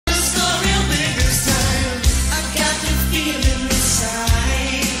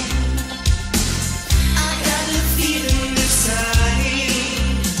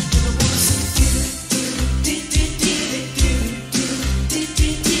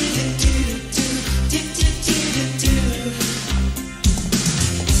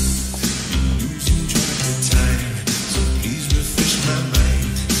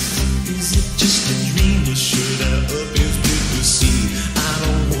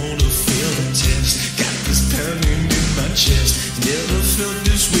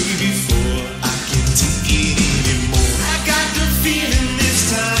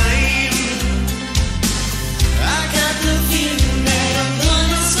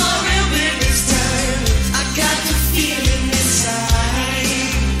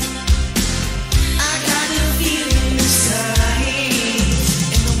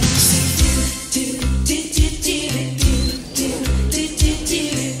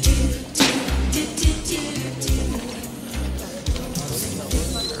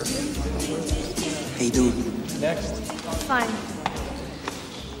fine.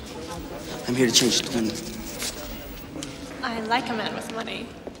 I'm here to change the 20. I like a man with money.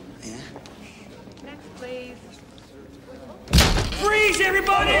 Yeah? Next, please. Freeze,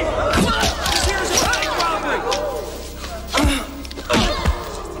 everybody! Here's a bank robbery!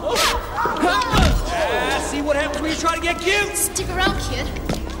 See what happens when you try to get cute? Stick around, kid.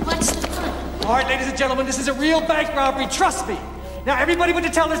 Watch the fun. All right, ladies and gentlemen, this is a real bank robbery, trust me. Now, everybody with the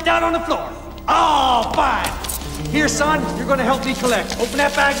tellers down on the floor. Oh, fine. Here, son, you're gonna help me collect. Open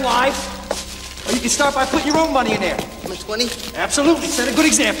that bag wide, or you can start by putting your own money in there. My 20? Absolutely, set a good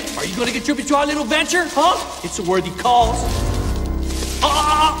example. Are you gonna contribute to our little venture, huh? It's a worthy cause.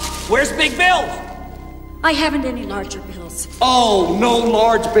 Where's Big Bill? I haven't any larger bills. Oh, no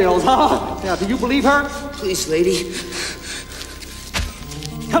large bills, huh? Now, do you believe her? Please, lady.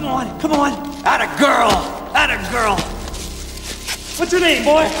 Come on. Atta girl. What's your name,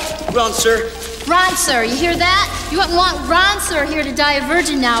 boy? Ron, sir. Ron, sir, you hear that? You wouldn't want Ron, sir, here to die a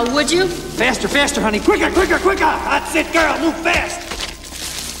virgin now, would you? Faster, honey. Quicker. That's it, girl. Move fast.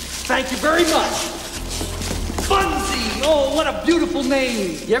 Thank you very much. Bunsey. Oh, what a beautiful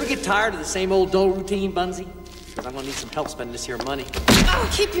name. You ever get tired of the same old dull routine, Bunsey? Because I'm gonna need some help spending this here money.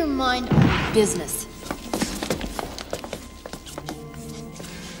 Keep your mind on business.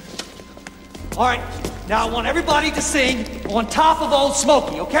 All right, now I want everybody to sing On Top of Old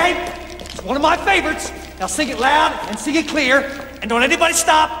Smoky, okay? It's one of my favorites. Now sing it loud and sing it clear, and don't anybody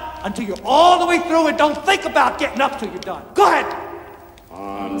stop until you're all the way through, and don't think about getting up till you're done. Go ahead.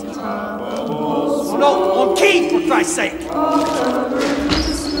 On top of old smoky. No, on key, for Christ's sake.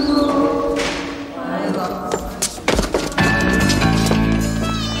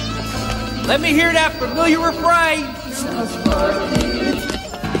 Let me hear that familiar refrain.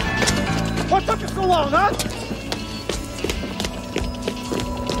 What took you so long, huh?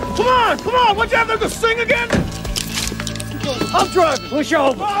 Come on! What'd you have to sing again? I'm driving. Push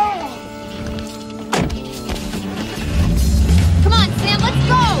over. Come on, Sam, let's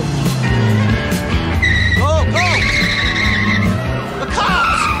go! Go! The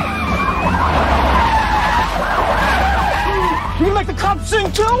cops! You make the cops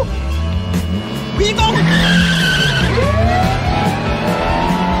sing too? Bevo!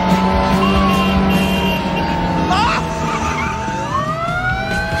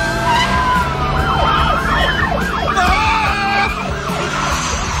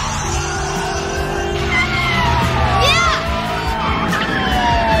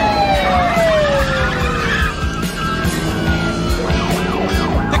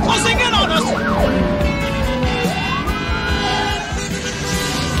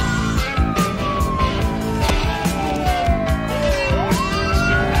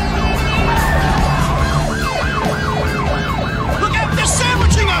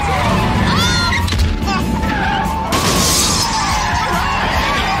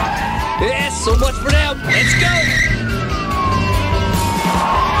 So much for now. Let's go.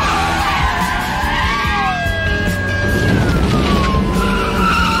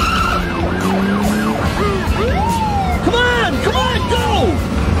 Come on, go!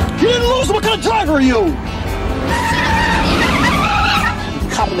 You didn't lose. What kind of driver are you? The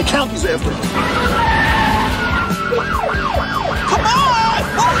cop in the county's after us. Come on!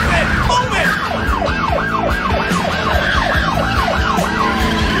 Move it!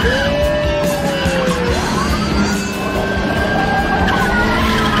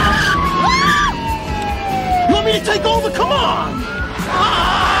 To take over, come on!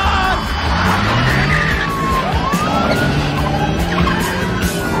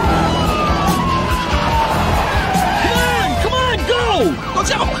 Come on, go! Don't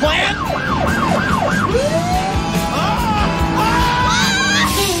you have a plan?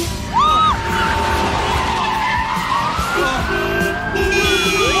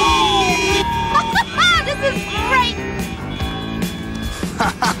 This is great!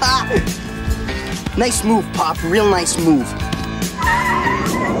 Nice move, Pop. Real nice move. I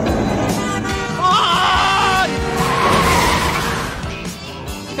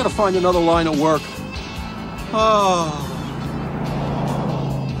gotta find another line of work. Oh.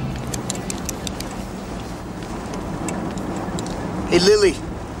 Hey, Lily.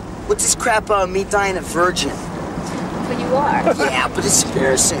 What's this crap about me dying a virgin? But you are. Yeah, but it's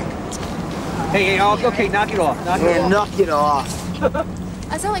embarrassing. Hey, okay, knock it off. Knock it off.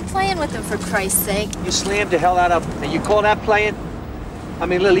 I was only playing with him, for Christ's sake. You slammed the hell out of him. And you call that playing? I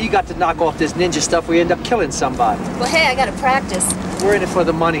mean, Lily, you got to knock off this ninja stuff where you end up killing somebody. Well, hey, I gotta practice. We're in it for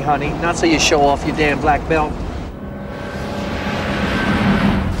the money, honey, not so you show off your damn black belt.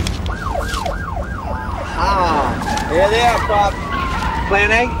 Ah, there they are, Pop.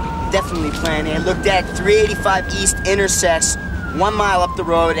 Plan A? definitely plan A. Look, Dad, 385 East intersects 1 mile up the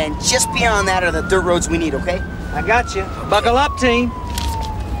road, and just beyond that are the dirt roads we need, okay? I got you. Buckle up, team.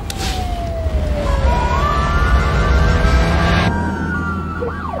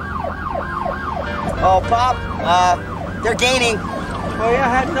 Oh, Pop, they're gaining. Oh, yeah, I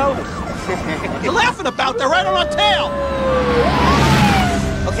hadn't noticed. You're laughing about? They're right on our tail.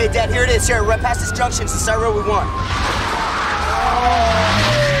 Okay, Dad, here it is. Here, right past this junction. It's the side road we want.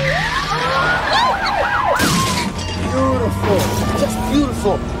 Beautiful. Just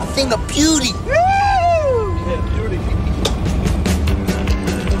beautiful. A thing of beauty. Yeah, beauty.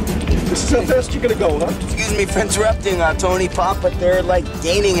 This is how fast you're gonna go, huh? Excuse me for interrupting, Tony, Pop, but they're, like,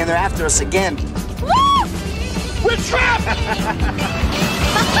 gaining and they're after us again. We're trapped!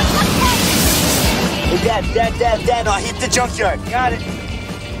 Hey, Dad, I'll hit the junkyard. Got it.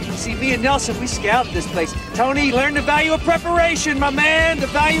 See, me and Nelson, we scouted this place. Tony, learn the value of preparation, my man. The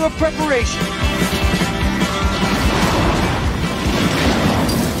value of preparation.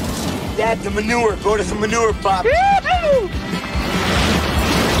 Dad, the manure. Go to the manure, Pop. All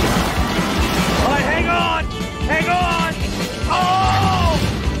right, hang on. Hang on. Oh!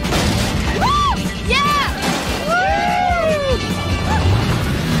 Woo! Yeah!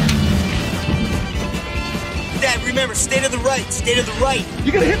 Dad, remember, stay to the right. Stay to the right.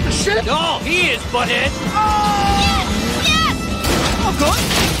 You gonna hit the ship? No, he is, butthead. Yes! Yes! Oh, good.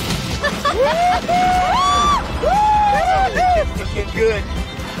 Looking good.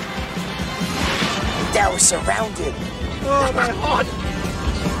 Dad, we're surrounded. Oh, my heart.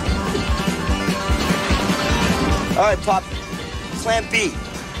 All right, Pop. Plan B.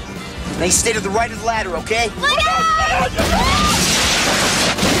 Now you stay to the right of the ladder, okay? Look out!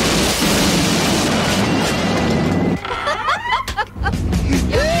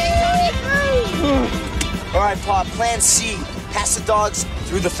 All right, Pop. Plan C. Pass the dogs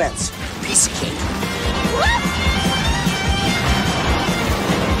through the fence. Piece of cake.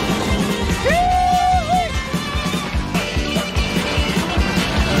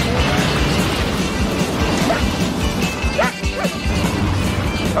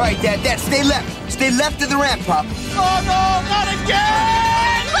 All right, Dad, stay left. Stay left of the ramp, Pop. Oh, no, not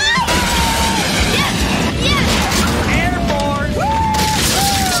again! Yes! Yes! Airborne.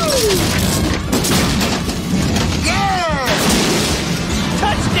 Yeah!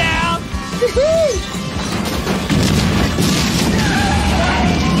 Touchdown.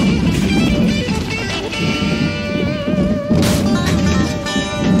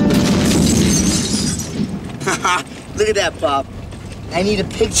 Look at that, Pop. I need a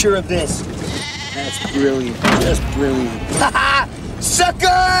picture of this. That's brilliant. Just brilliant. Suckers!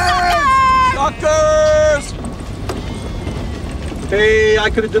 Suckers! Hey, I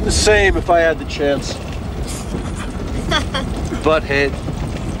could have done the same if I had the chance. Butthead.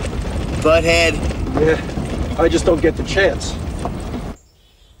 Butthead. Yeah, I just don't get the chance.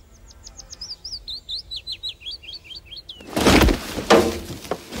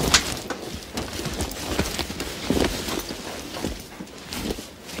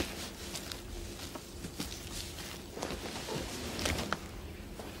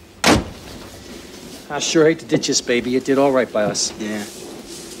 I sure hate to ditch this baby. It did all right by us. Yeah.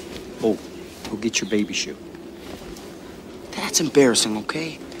 Oh, go get your baby shoe. That's embarrassing,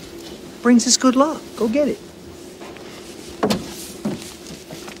 okay? Brings us good luck. Go get it.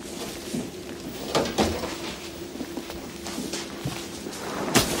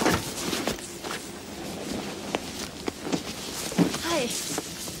 Hi.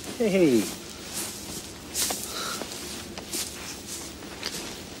 Hey.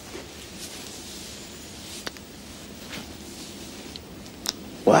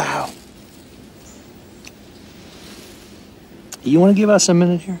 Wow. You want to give us a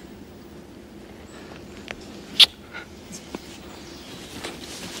minute here?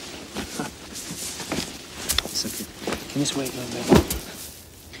 It's okay. Can you just wait a little bit?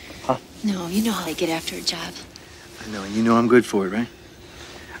 Huh? No, you know how I get after a job. I know, and you know I'm good for it, right?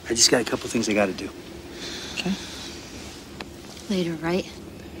 I just got a couple things I got to do. Okay? Later, right?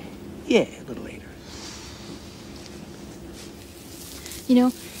 Yeah, a little later. You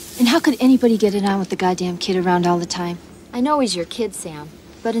know, and how could anybody get it on with the goddamn kid around all the time? I know he's your kid, Sam,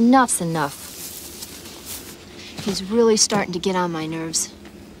 but enough's enough. He's really starting to get on my nerves.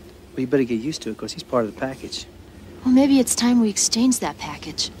 Well, you better get used to it, because he's part of the package. Well, maybe it's time we exchange that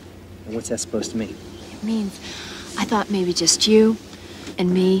package. And what's that supposed to mean? It means I thought maybe just you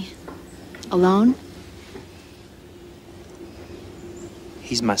and me alone.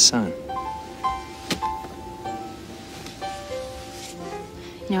 He's my son.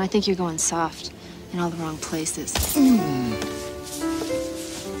 You know, I think you're going soft in all the wrong places.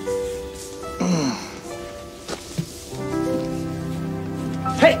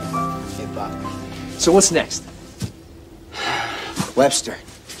 So what's next? Webster.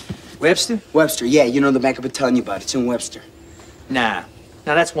 Webster? Webster, yeah, you know the bank I've been telling you about. It's in Webster. Nah.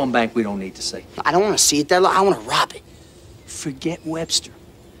 Now, that's one bank we don't need to see. I don't want to see it that long. I want to rob it. Forget Webster.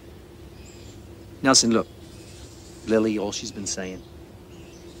 Nelson, look. Lily, all she's been saying,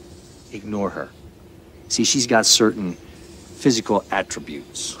 ignore her. See, she's got certain physical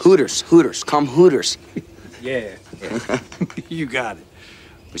attributes. Hooters. Come Hooters. Yeah. You got it.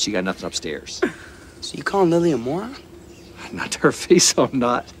 But she got nothing upstairs. So you calling Lily a moron? Not to her face, I'm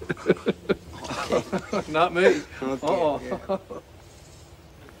not. Not me. Okay, yeah.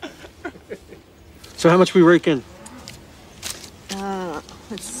 So how much we rake in?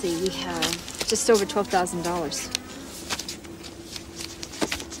 Let's see, we have just over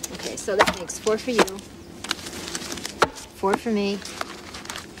 $12,000. Okay, so that makes 4 for you, 4 for me,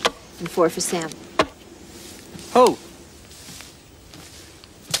 and 4 for Sam. Oh.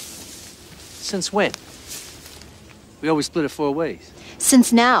 Since when? We always split it 4 ways.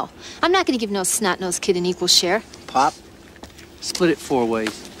 Since now. I'm not gonna give no snot-nosed kid an equal share. Pop? Split it 4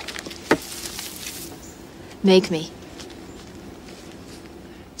 ways. Make me.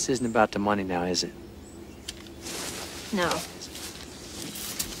 This isn't about the money now, is it? No.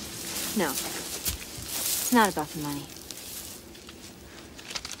 No. It's not about the money.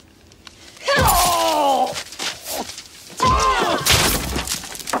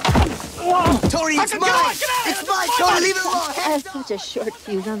 Tony, it's mine! It's mine, Tony, leave it alone! I have such a short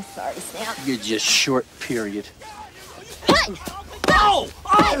fuse. I'm sorry, Sam. You're just short, period. Hey! Oh!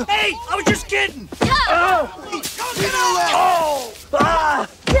 Oh! Hey! I was just kidding! Oh! Leave it alone! Oh! Ah!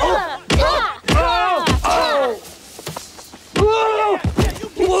 Oh! Oh! Oh! Oh! Whoa!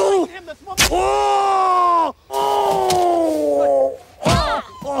 Oh! Oh!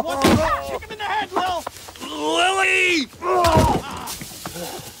 Oh! Kick him in the head, Lil! Lily! Oh!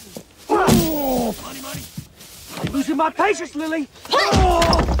 Money! I'm losing my patience, Lily!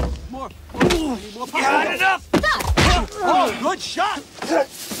 Oh! More you had enough! Oh, good shot!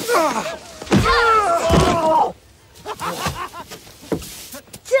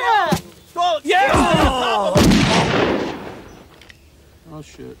 Oh, yeah! Oh,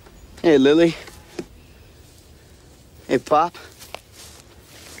 shit. Hey, Lily. Hey, Pop.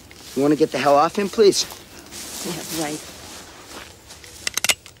 You want to get the hell off him, please? Yeah, right.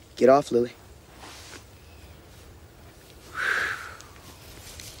 Get off, Lily.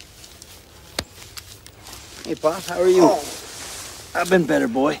 Hey, Pop, how are you? I've been better,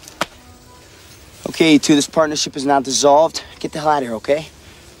 boy. Okay, you two, this partnership is now dissolved. Get the hell out of here, okay?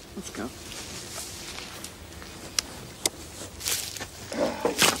 Let's go.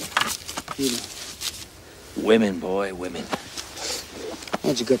 Women, boy, women.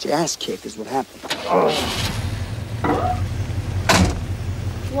 And you got your ass kicked is what happened.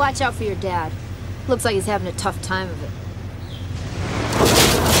 Watch out for your dad. Looks like he's having a tough time of it.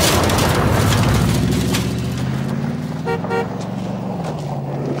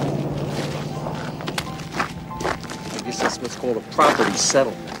 I guess that's what's called a property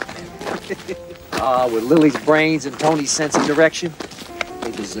settlement. With Lily's brains and Tony's sense of direction,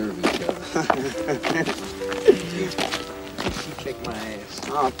 they deserve each other. She kicked my ass.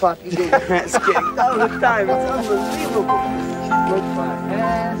 Oh, Pop, you get your ass kicked all the time. It's unbelievable. She kicked my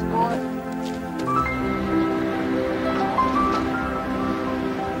ass, boy.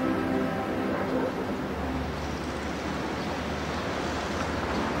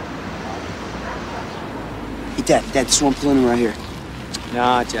 Hey, Dad, this one pulling right here.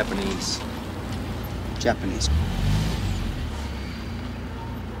 Nah, Japanese. Japanese.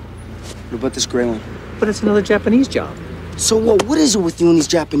 What about this gray one? But it's another Japanese job. So what? What is it with you and these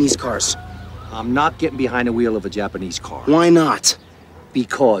Japanese cars? I'm not getting behind the wheel of a Japanese car. Why not?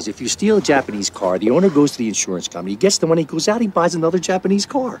 Because if you steal a Japanese car, the owner goes to the insurance company, he gets the money, goes out, he buys another Japanese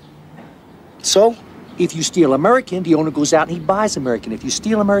car. So? If you steal American, the owner goes out and he buys American. If you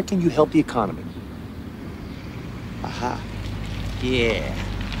steal American, you help the economy. Aha. Yeah.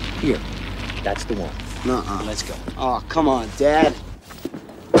 Here. That's the one. Nuh-uh. Let's go. Oh, come on, Dad.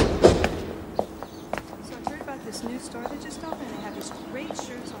 So I heard about this new store that just opened. They have these great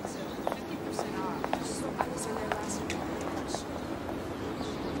shirts on sale for 50% off. They're so I was in there last week.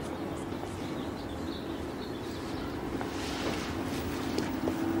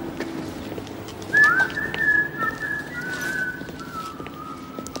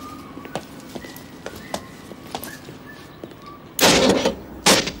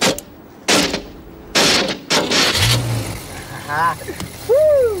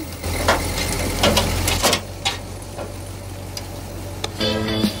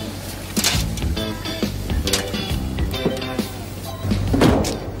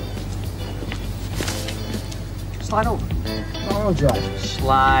 slide over. I'll drive.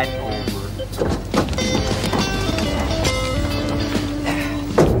 Slide over.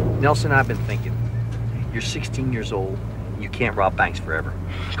 Nelson, I've been thinking. You're 16 years old. You can't rob banks forever.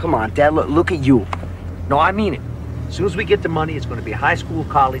 Come on, Dad, look at you. No, I mean it. As soon as we get the money, it's going to be high school,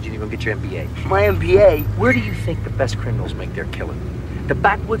 college, and you're going to get your MBA. My MBA? Where do you think the best criminals make their killing? The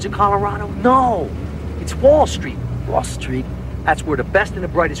backwoods of Colorado? No. It's Wall Street. Wall Street? That's where the best and the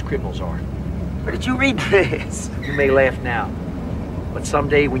brightest criminals are. Where did you read this? You may laugh now, but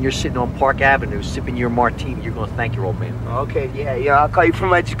someday when you're sitting on Park Avenue sipping your martini, you're going to thank your old man. Okay, yeah, I'll call you from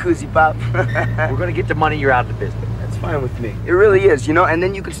my jacuzzi, Pop. We're going to get the money, you're out of the business. That's fine with me. It really is, you know, and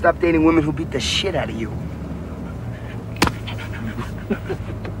then you can stop dating women who beat the shit out of you.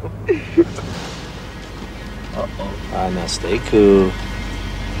 Uh-oh. All right, now stay cool.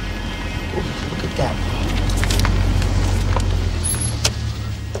 Look at that.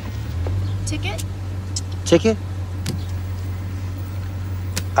 Ticket? Ticket?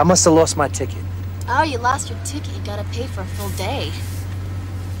 I must have lost my ticket. Oh, you lost your ticket. You gotta pay for a full day.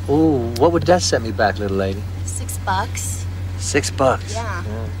 Ooh, what would that set me back, little lady? $6. $6? Yeah.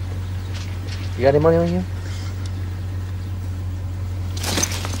 You got any money on you?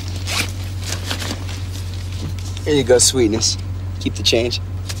 Here you go, sweetness. Keep the change.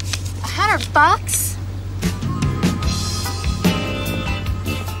 $100?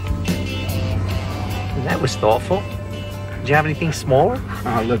 That was thoughtful. Did you have anything smaller?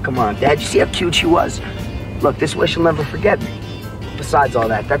 Oh, look, come on. Dad, you see how cute she was? Look, this way she'll never forget me. Besides all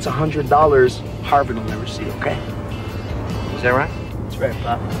that, that's $100 Harvard will never see, okay? Is that right? That's right,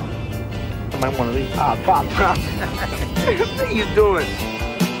 Pop. I might want to leave. Ah, Pop. What are you doing?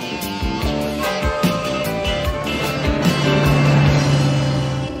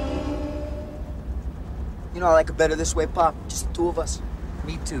 You know, I like it better this way, Pop. Just the two of us.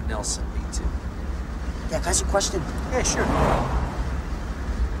 Me too, Nelson. Me too. Dad, can I ask you a question? Yeah, sure.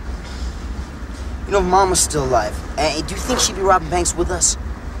 You know, if Mom was still alive, do you think she'd be robbing banks with us?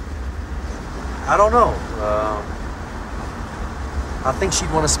 I don't know. I think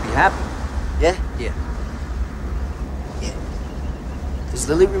she'd want us to be happy. Yeah? Yeah. Yeah. Does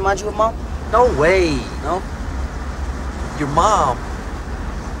Lily remind you of Mom? No way. No? Your mom,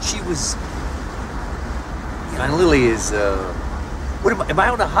 she was... And Lily is, What am I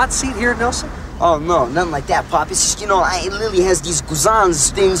on a hot seat here, Nelson? Oh, no, nothing like that, Pop. It's just, you know, Lily has these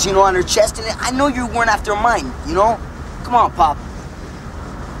Guzans things, you know, on her chest, and I know you weren't after mine, you know? Come on, Pop.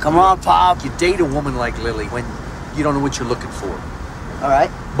 Come on, Pop. You date a woman like Lily when you don't know what you're looking for. All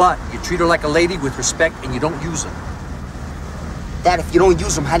right? But you treat her like a lady with respect and you don't use them. Dad, if you don't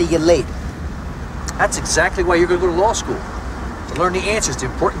use them, how do you get laid? That's exactly why you're going to go to law school. To learn the answers to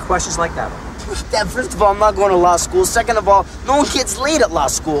important questions like that one. Dad, first of all, I'm not going to law school. Second of all, no one gets laid at law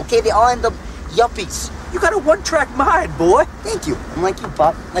school, okay? They all end up yuppies. You got a one-track mind, boy. Thank you. I'm like you,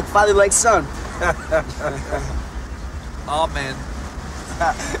 Pop. Like father, like son. Oh, man.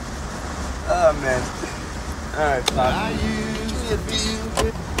 Oh, man. All right, Pop.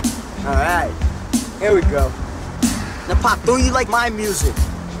 All right. Here we go. Now, Pop, don't you like my music?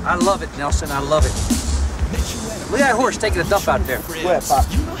 I love it, Nelson. I love it. Look at that horse taking a dump out there. Where, Pop?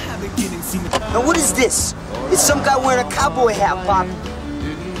 Now, what is this? It's some guy wearing a cowboy hat, Pop.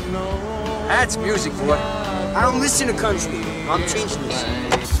 That's music, boy. I don't listen to country. I'm changing this.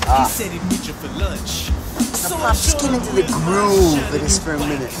 He said he'd meet you for lunch. Now, Pop, just get into the groove of this for a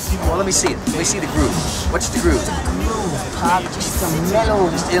minute. Well, let me see it. Let me see the groove. What's the groove? Groove, Pop. Just the mellow.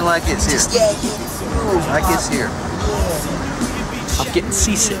 Just in like it's here. Just, yeah, the groove, Like Pop. it's here. I'm getting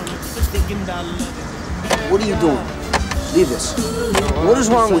seasick. What are you doing? Leave this. What is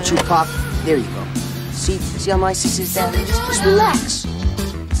wrong with you, Pop? There you go. See how nice this is, Dad? Just relax.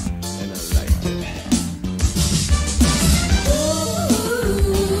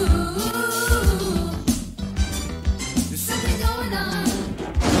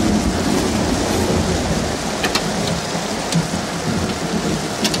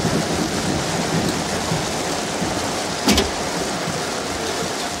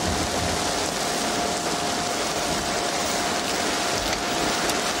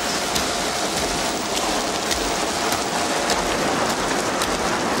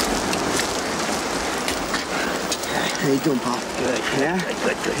 How you doing, Pop? Good. Yeah?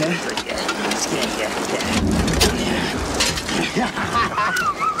 Good. Yeah? It's good, yeah.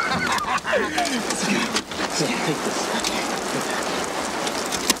 Take this.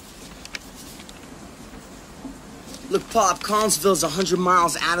 Look, Pop, Collinsville's 100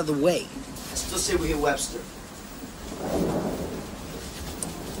 miles out of the way. I still say we hit Webster.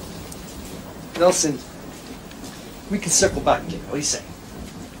 Nelson, we can circle back again. What do you say?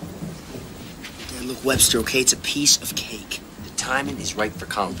 Dad, Look, Webster, okay? It's a piece of cake. The timing is right for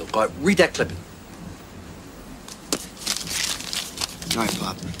Collinsville. Go ahead, read that clipping. All right,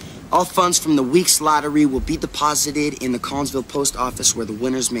 Pop. All funds from the week's lottery will be deposited in the Collinsville post office where the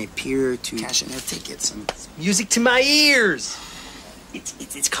winners may appear to cash in their tickets. And Music to my ears.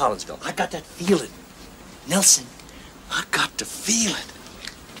 It's Collinsville. I got that feeling. Nelson, I got the feeling.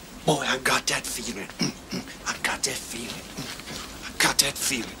 Boy, I got that feeling. I got that feeling. I got that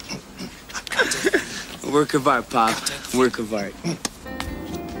feeling. I got that feeling. Work of art, Pop. Work of art.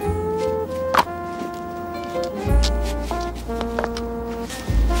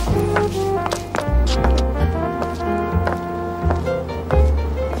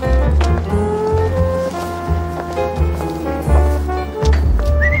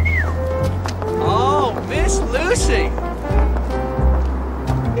 Oh, Miss Lucy.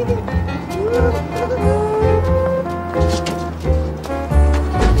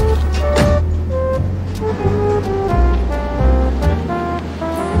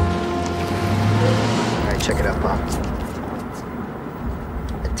 Check it out, Pop.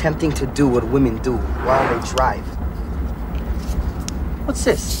 Attempting to do what women do while they drive. What's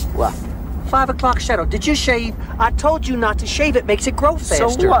this? What? 5 o'clock shadow. Did you shave? I told you not to shave. It makes it grow faster.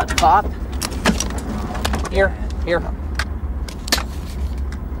 So what, Pop? Here.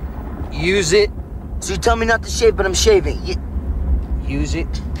 Use it. So you tell me not to shave, but I'm shaving. Use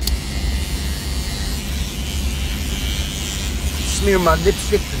it. Smear my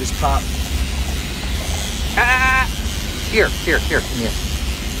lipstick to this, Pop. Here. Come here.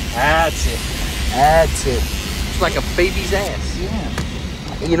 That's it. That's it. It's like a baby's ass.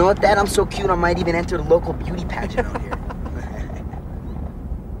 Yeah. And you know what, Dad? I'm so cute, I might even enter the local beauty pageant out here.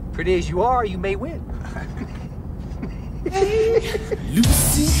 Pretty as you are, you may win.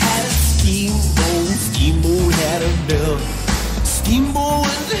 Lucy had a steamboat had a bell. Steamboat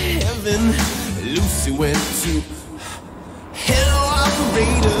went to heaven, Lucy went to hello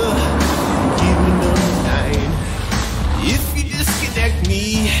operator, give me number 9. If you disconnect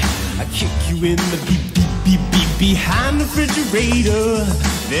me, I kick you in the beep behind the refrigerator.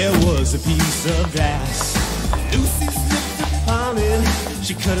 There was a piece of glass. Lucy slipped upon it.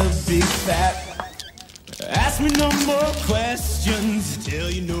 She cut a big fat. Ask me no more questions, tell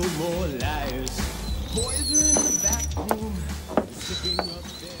you no more lies. Boys are in the back room, sitting up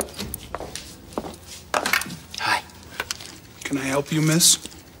there. Hi. Can I help you, miss?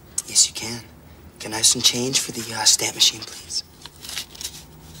 Yes, you can. Can I have some change for the stamp machine, please?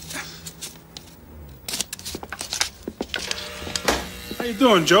 How you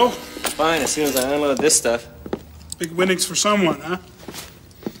doing, Joe? Fine, as soon as I unload this stuff. Big winnings for someone, huh?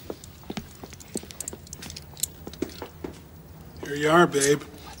 Here you are, babe.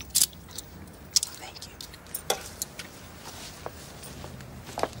 Thank you.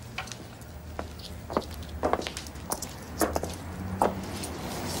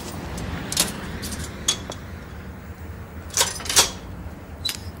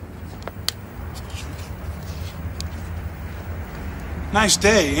 Nice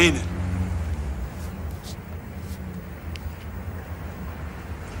day, ain't it?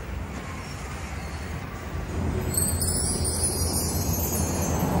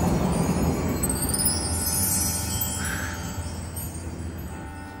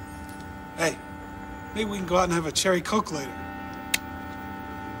 Hey, maybe we can go out and have a cherry Coke later.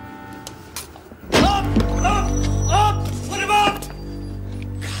 Up! Put him up!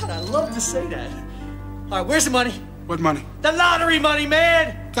 God, I love to say that. All right, where's the money? What money? The lottery money,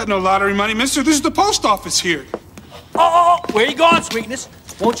 man! Got no lottery money, mister. This is the post office here. Oh, where you going, Sweetness?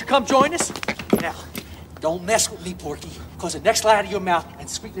 Won't you come join us? Now, don't mess with me, Porky, because the next lie out of your mouth, and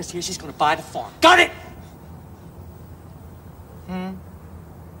Sweetness here, she's gonna buy the farm. Got it?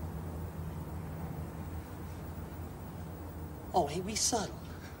 Oh, ain't we subtle?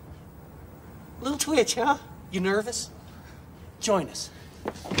 Little twitch, huh? You nervous? Join us.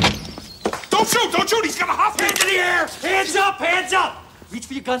 Don't shoot! He's got a hostage! Hands in the air! Hands up! Reach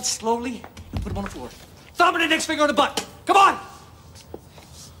for your gun slowly and put them on the floor. Thumb and index finger on the butt. Come on!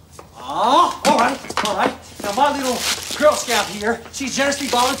 Oh, all right. Now, my little Girl Scout here, she's generously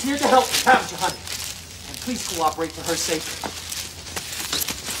volunteered to help, haven't you, honey? And please cooperate for her sake.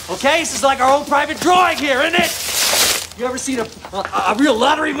 Okay, this is like our own private drawing here, isn't it? You ever seen a real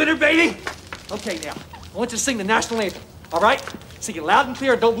lottery winner, baby? Okay, now, I want you to sing the national anthem, all right? Sing it loud and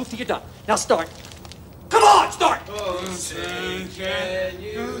clear and don't move till you're done. Now start. Come on, start! Oh, sing, can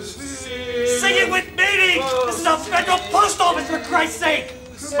you see? Sing it with meaning! This is a federal post office, for Christ's sake!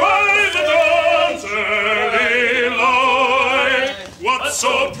 By the dawn's early light, what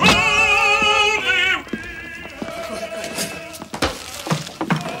so proudly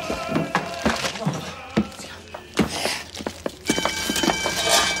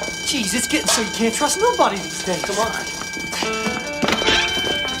Jeez, it's getting so you can't trust nobody these days. Come on.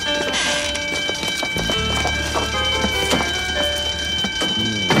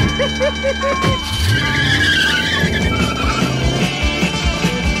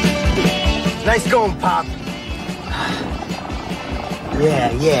 Nice going, Pop.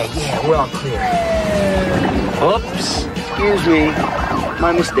 Yeah, we're all clear. Oops. Excuse me.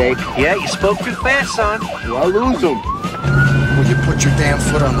 My mistake. Yeah, you spoke too fast, son. Do I lose them? Will you put your damn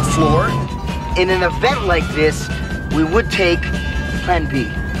foot on the floor? In an event like this, we would take Plan B.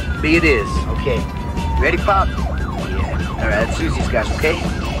 B it is. Okay. Ready, Pop? Yeah. All right, that's Susie's guys, okay?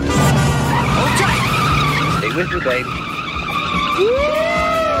 Hold tight. Stay with me, baby.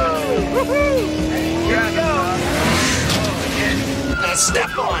 Here we go. Now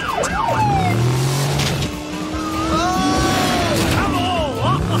step on it.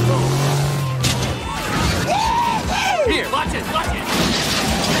 Here, watch it.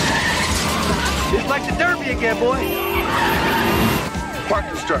 It's like the Derby again, boy.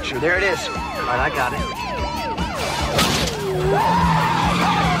 Parking structure, there it is. All right, I got it.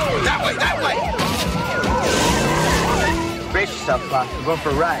 That way! Brace yourself, Pop. We're going for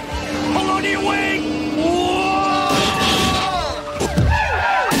a ride. Hold on to your wing!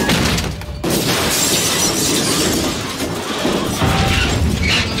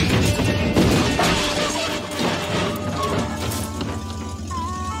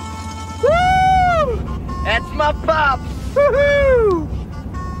 That's my Pop. Woohoo!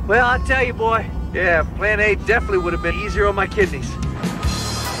 Well, I'll tell you, boy. Yeah, Plan A definitely would have been easier on my kidneys.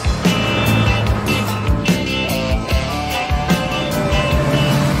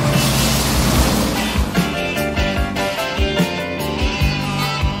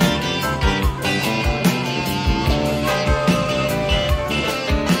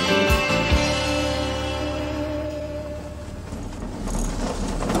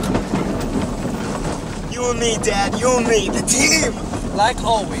 You and me, Dad. You and me. The team. Like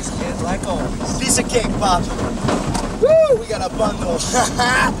always, kid, like always. Piece of cake, Pop. Woo! We got a bundle.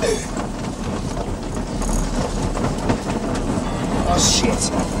 Oh, shit.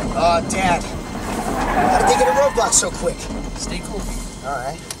 Oh, Dad. How'd they get a roadblock so quick? Stay cool. All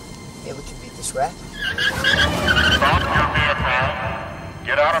right. Yeah, we can beat this rat. Stop your vehicle.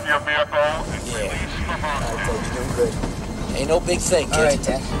 Get out of your vehicle and release the All right, hostage. Dad. You're doing good. Ain't no big thing, kid. All right,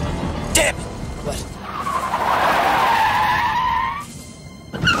 Dad. Damn it! What?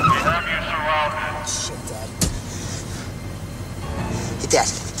 We have you surrounded. Shit, Dad. Hey, Dad.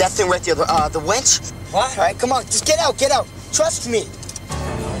 That thing right there, the winch? What? All right, come on. Just get out. Trust me.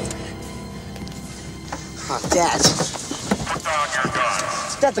 Oh, Dad. Put down your gun.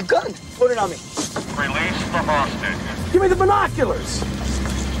 Dad, the gun. Put it on me. Release the hostage. Give me the binoculars.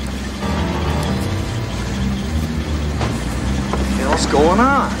 What the hell's going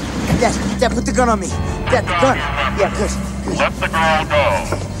on? Dad, put the gun on me. Dad, the gun. Yeah, good. Let the girl go.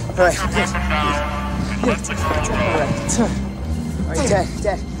 All right, Put your good. weapon down and let the girl go. All right,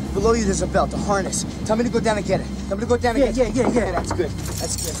 Dad. Below you, there's a belt, a harness. Tell me to go down and get it. Tell me to go down and get it. Yeah. That's good.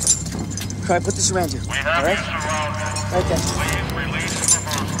 All right, put this around you. We have All right? you surrounded. All right, Dad. Please release the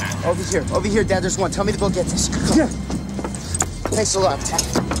hostage. Over here, Dad. There's one. Tell me to go get this. Come on. Thanks a lot, Dad.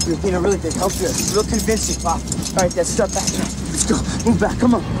 You're being a really big help here. Real convincing, Pop. All right, Dad, start back. Let's go. Move back.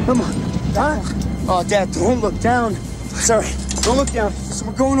 Come on. Huh? Oh, Dad, don't look down. Sorry. Don't look down. So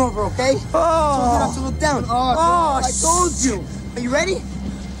we're going over, okay? Oh. You don't have to look down. Oh, I told you. Are you ready?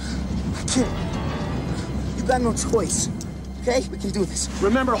 Kid, you got no choice. Okay? We can do this.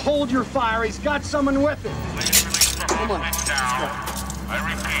 Remember, hold your fire. He's got someone with him. Please release the hostage down. I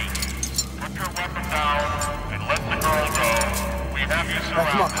repeat, put your weapon down and let the girl go. We have you All right,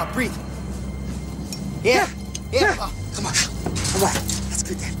 surrounded. come on, Pop, breathe. Yeah, Pop. Come on. That's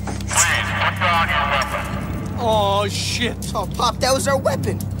good, Dad. Please put down your weapon. Oh, shit. Oh, Pop, that was our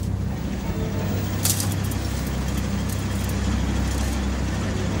weapon.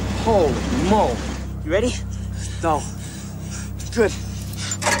 Holy moly. You ready? No. Good. Here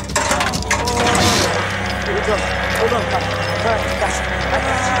we go. Hold on, Pop. All right, I got you.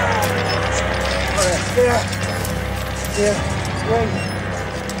 All right, there. Right.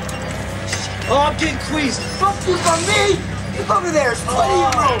 Oh, I'm getting queasy. Fuck you from me! Get over there, it's plenty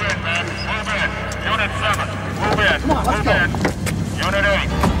of Move room. in, man. Move in. Unit 7, move in. Come on, let's move go. in. Unit 8.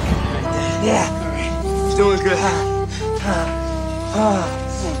 Yeah. Doing good.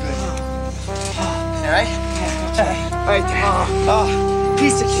 All right? All right, Dad.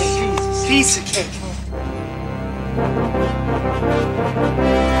 Piece of cake. Piece of cake.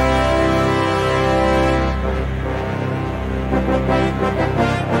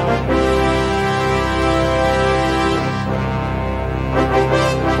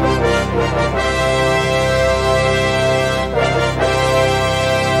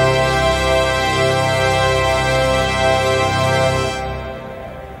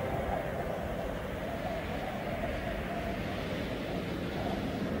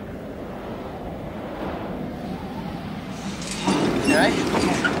 right?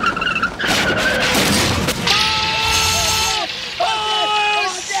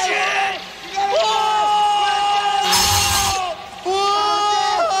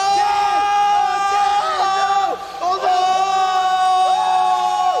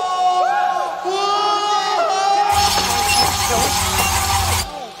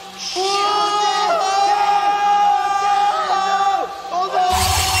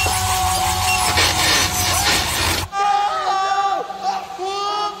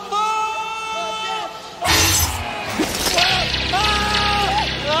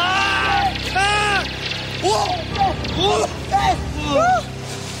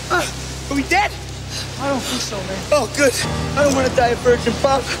 Are we dead? I don't think so, man. Oh, good. I don't want to die a virgin,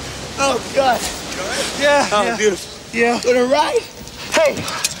 Pop. Oh, God. Yeah. Oh, yeah. beautiful. Yeah. Gonna ride? Hey!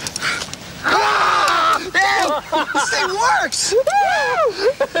 Ah! Hey! This thing works!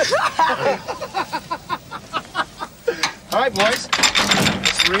 All right, boys.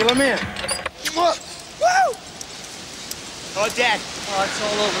 Let's reel them in. Woo! Oh, Dad. Oh, it's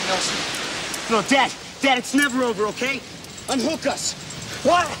all over, Nelson. No, Dad. Dad, it's never over, okay? Unhook us.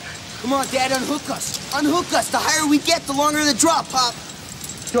 What? Come on, Dad, unhook us. Unhook us. The higher we get, the longer the drop, Pop.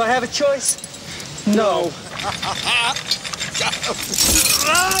 Do I have a choice? No.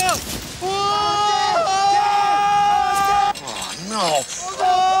 Oh, no.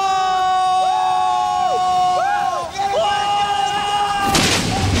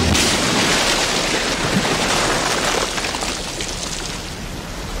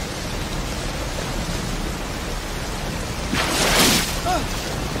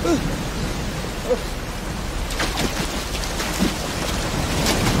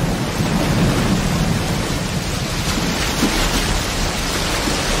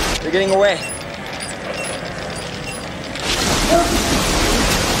 They're getting away.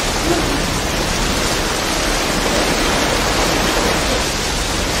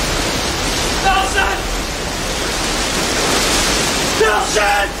 Nelson!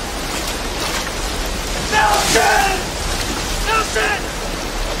 Nelson! Nelson! Nelson!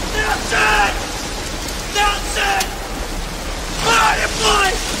 Nelson! Nelson! Where are you, boy?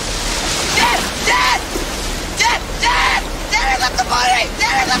 Dad! Dad! Dad! Dad! Dad, I left the body!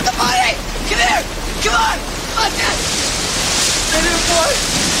 Dad, I left the body! Come here! Come on! Come on, Dad! Come here, boy!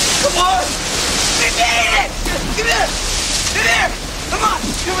 Come on! We made it! Come here! Come here! Come on!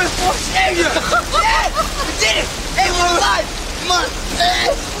 Come here, boy! Save you! Dad! We did it! Hey, we're alive! Come on!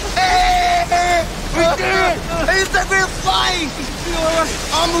 Hey! Hey! We did it! Hey, it's like we were flying! You all right?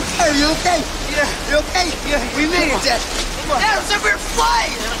 I'm okay. Are you okay? Yeah. You okay? Yeah. We made it, Dad. Come on. Dad, it's like we were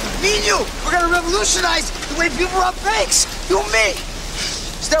flying! Me and you! We're gonna revolutionize the way people rob banks! You and me!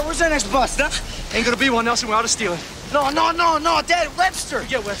 Steph, where's our next bus, huh? Ain't gonna be one, Nelson. We're out of stealing. No, Dad, Webster!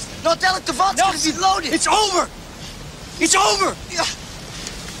 Yeah, Webster. No, Dad, look, the vault's gonna be loaded! It's over! It's over! Yeah.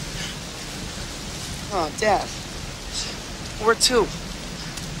 Oh, Dad. Where to?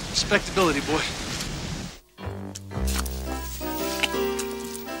 Respectability, boy.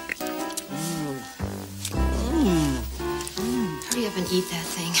 Hurry up and eat that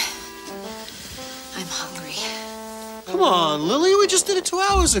thing. I'm hungry. Come on, Lily. We just did it 2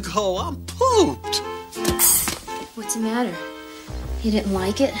 hours ago. I'm pooped. What's the matter? You didn't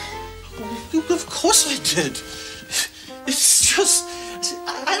like it? Of course I did. It's just...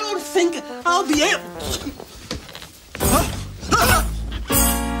 I don't think I'll be able...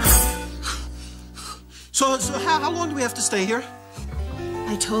 So how long do we have to stay here?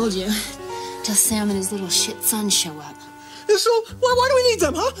 I told you. Till Sam and his little shit son show up. So why do we need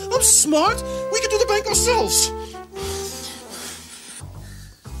them, huh? I'm smart. We can do the bank ourselves.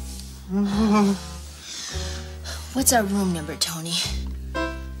 What's our room number, Tony?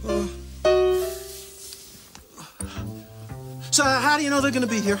 So how do you know they're gonna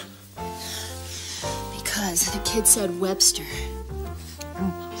be here? Because the kid said Webster.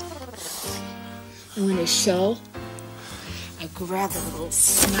 And when they show, I grab the little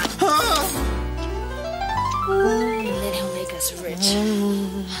snot. And then he'll make us rich.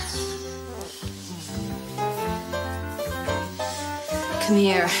 Come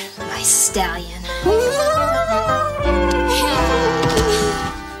here, my stallion.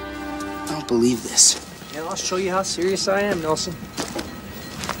 I don't believe this. Yeah, I'll show you how serious I am, Nelson.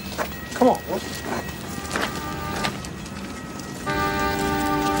 Come on, boy.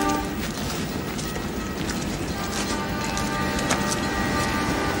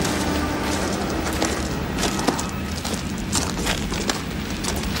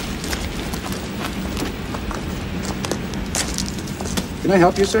 Can I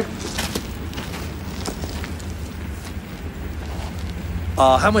help you, sir?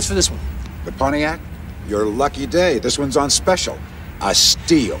 How much for this one? The Pontiac? Your lucky day. This one's on special. A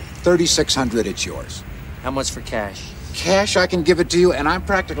steal. $3,600, it's yours. How much for cash? Cash, I can give it to you, and I'm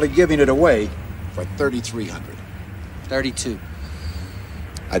practically giving it away for $3,300. 32.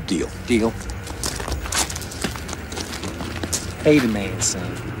 A deal. Deal. Pay the man,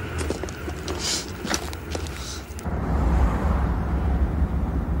 son.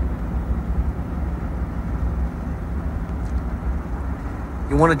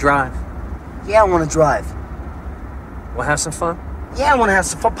 You want to drive? Yeah, I want to drive. We'll have some fun? Yeah, I want to have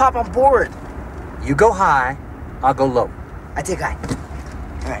some fun. Pop, I'm bored. You go high, I'll go low. I take high.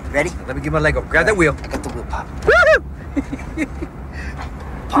 All right, ready? Let me get my leg up. Grab that wheel. I got the wheel, Pop. Woo-hoo!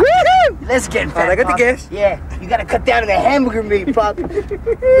 Pop, let's get in, I got the gas. Yeah, you got to cut down on the hamburger meat, Pop. You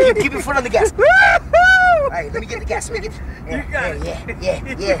keep your foot on the gas. All right, let me get the gas. Let me get... You got it. Yeah.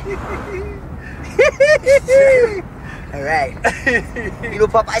 All right. You know,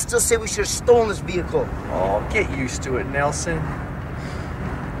 Pop, I still say we should have stolen this vehicle. Oh, get used to it, Nelson.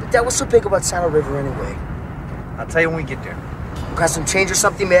 But Dad, what's so big about Saddle River anyway? I'll tell you when we get there. Got some change or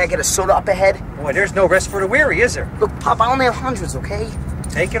something? May I get a soda up ahead? Boy, there's no rest for the weary, is there? Look, Pop, I only have hundreds, okay?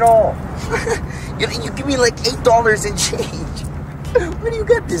 Take it all. you give me like $8 in change. Where do you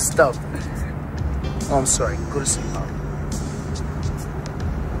get this stuff? Oh, I'm sorry. Go to sleep, Pop.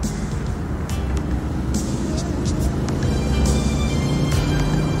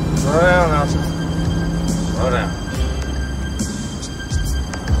 Slow down, Nelson. Slow down.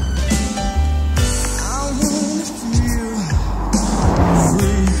 I wanna feel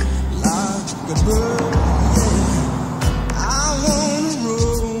free like a bird. I wanna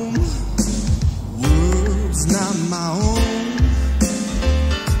roam, world's not my own.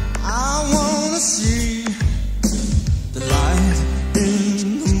 I wanna see the light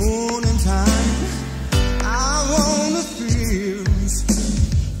in the morning time. I wanna feel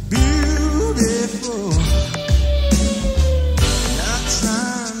beautiful. Not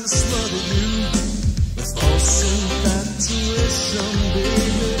trying to smother you with false infatuation,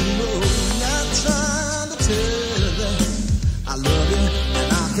 baby, no. Not trying to tell you that I love you and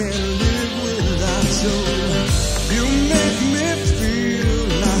I can't live without you. You make me feel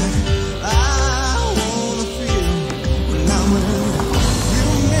like I wanna feel when I'm with you. You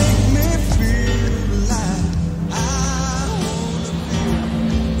make me feel like I wanna feel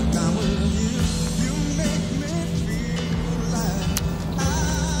when I'm with you. You make me feel like I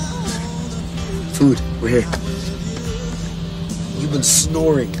wanna feel. Food, we're here. You've been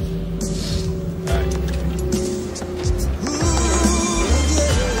snoring.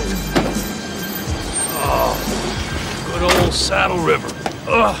 Good old Saddle River.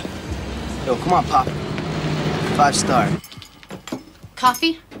 Ugh. Yo, come on, Pop. 5-star.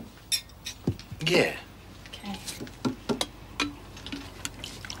 Coffee? Yeah. Okay.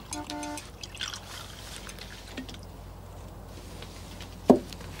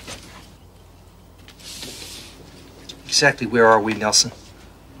 Exactly where are we, Nelson?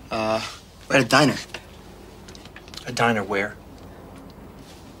 We're at a diner. A diner where?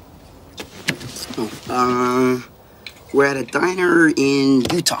 We're at a diner in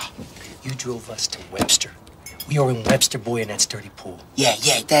Utah. You drove us to Webster. We are in Webster, boy, and that's Dirty Pool. Yeah,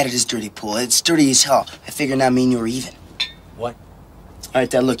 Dad, it is Dirty Pool. It's dirty as hell. I figured now me and you were even. What? All right,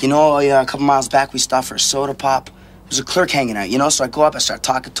 Dad, look, you know, a couple miles back, we stopped for a soda pop. There's a clerk hanging out, you know, so I go up, I start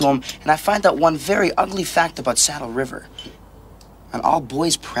talking to him, and I find out one very ugly fact about Saddle River. An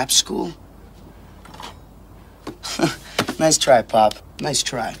all-boys prep school? Nice try, Pop. Nice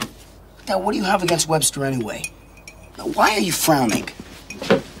try. Dad, what do you have against Webster anyway? Now, why are you frowning?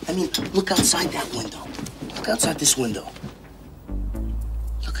 I mean, look outside that window. Look outside this window.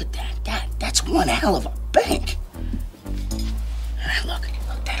 Look at that. That's one hell of a bank. All right, look,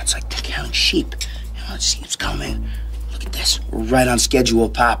 Dad, it's like they're counting sheep. You know, it seems coming. Look at this. We're right on schedule,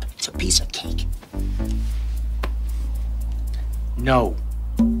 Pop. It's a piece of cake. No.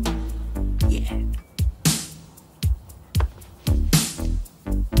 Yeah.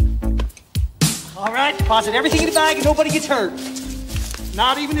 All right, deposit everything in the bag and nobody gets hurt.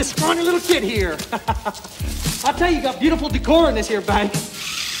 Not even this scrawny little kid here. I'll tell you, you got beautiful decor in this here bank.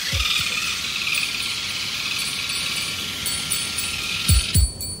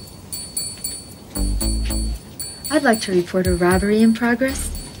 I'd like to report a robbery in progress.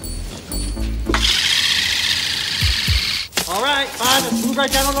 All right, fine, let's move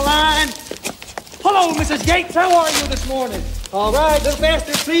right down on the line. Hello, Mrs. Gates, how are you this morning? All right, a little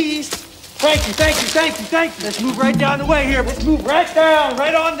faster, please. Thank you. Let's move right down the way here. Let's move right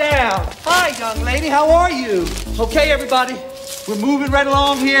on down. Hi, young lady, how are you? Okay, everybody, we're moving right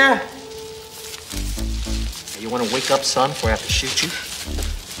along here. You want to wake up, son, before I have to shoot you?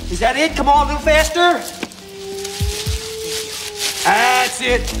 Is that it? Come on, a little faster. That's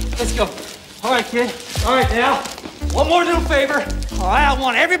it. Let's go. All right, kid. All right, now, one more little favor. All right, I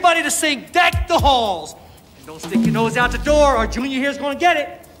want everybody to sing Deck the Halls. And don't stick your nose out the door or Junior here's gonna get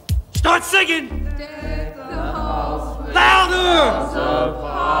it. Start singing. Deck the halls. Louder!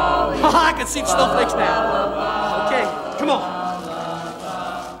 I can see the snowflakes now. Okay, come on.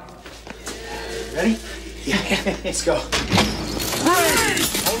 Ready? Yeah. Let's go.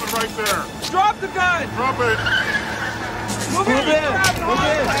 Hold it right there. Drop the gun! Drop it. Move in! Drop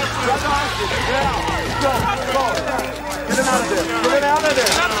the hostage. Now! Go! Get him out of there! Get him out of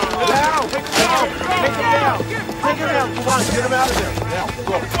there! Now! Take him down! Take him down! Take him down! Come on, get him out of there! Now,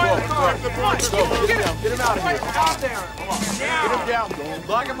 go! Get him down! Get him out of here! Get him down!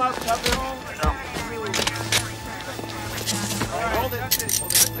 Lock him up, Tucker! Hold it!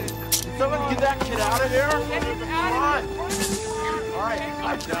 Someone get that kid out of here! Come on! All right,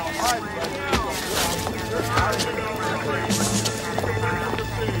 I'm down. All right,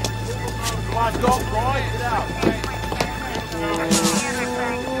 come on, go, boy, get out. Let's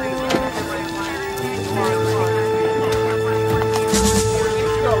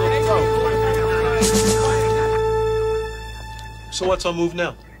go. So what's our move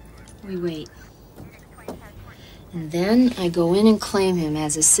now? We wait. And then I go in and claim him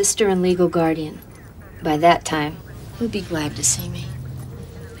as a sister and legal guardian. By that time, he'll be glad to see me.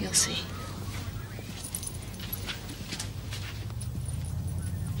 You'll see.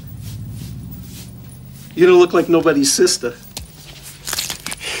 You don't look like nobody's sister.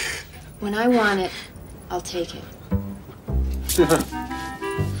 When I want it, I'll take it.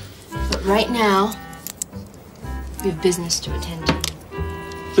 But right now, we have business to attend to.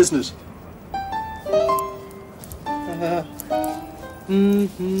 Business. In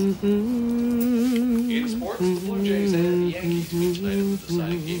sports, the Blue Jays and the Yankees reached tonight in the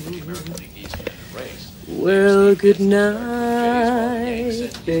deciding game of the American League East race. Well, good night,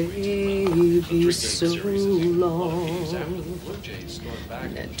 baby, so long.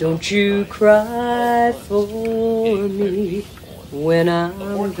 Now don't you cry for me when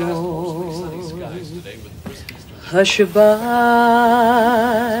I'm gone. Hush-a-bye,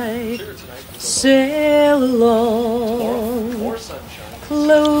 sail along,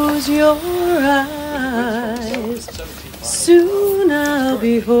 close your eyes, soon I'll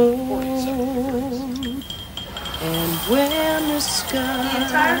be home. And when the sky The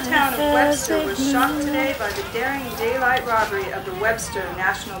entire town of Webster was shocked today by the daring daylight robbery of the Webster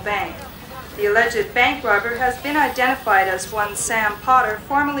National Bank. The alleged bank robber has been identified as one Sam Potter,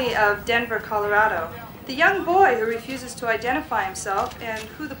 formerly of Denver, Colorado. The young boy who refuses to identify himself and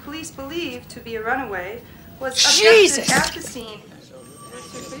who the police believe to be a runaway was abducted at the scene.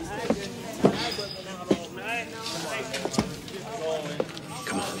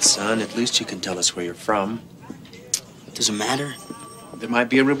 Come on, son. At least you can tell us where you're from. Does it matter? There might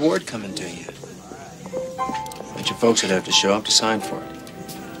be a reward coming to you. But your folks would have to show up to sign for it.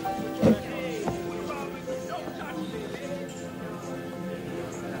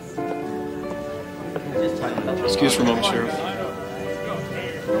 Excuse for a moment, Sheriff.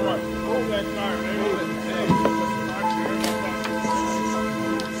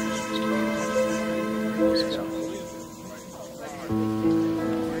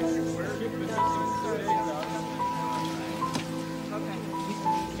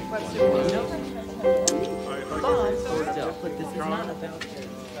 But this is not about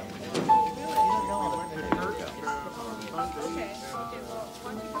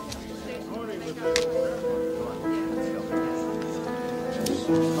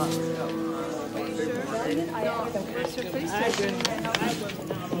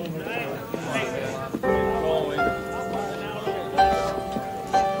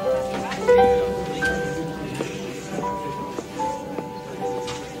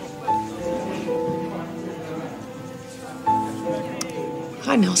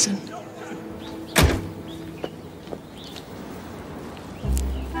Hi, Nelson.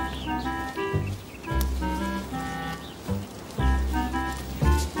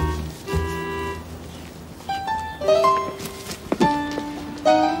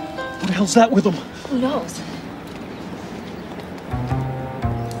 What the hell's that with him? Who knows?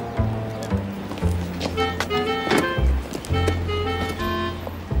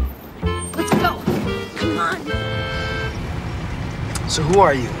 Let's go. Come on. So who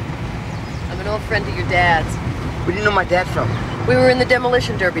are you? I'm an old friend of your dad's. Where do you know my dad from? We were in the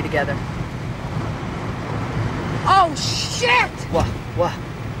demolition derby together. Oh, shit! What? What?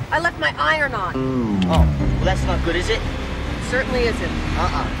 I left my iron on. Oh, well that's not good, is it? It certainly isn't.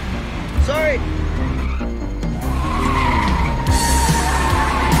 Sorry. Come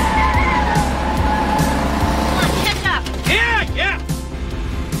on, catch up! Yeah!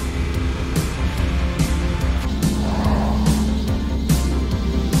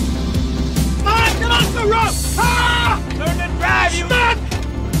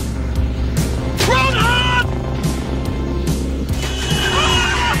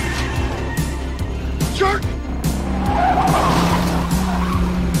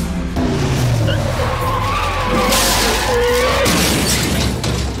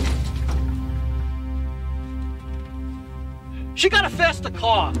 She got a faster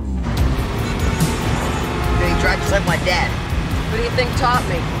car. They drive just like my dad. What do you think taught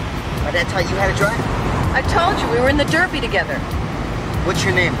me? My dad taught you how to drive? I told you, we were in the Derby together. What's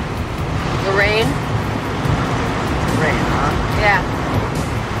your name? Lorraine? Lorraine, huh? Yeah.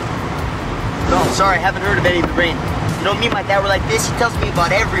 No, sorry, I haven't heard of Eddie Lorraine. You know, me and my dad were like this. He tells me about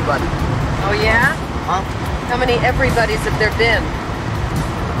everybody. Oh, yeah? Huh? How many everybody's have there been?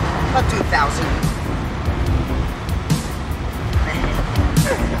 About 2,000.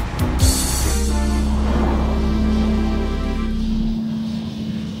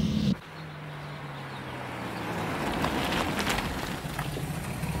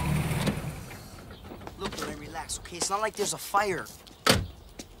 Look, Lorraine, relax, okay? It's not like there's a fire.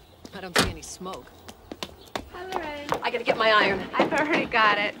 I don't see any smoke. Hi, Lorraine. I gotta get my iron. I've already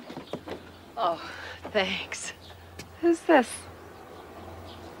got it. Oh, thanks. Who's this?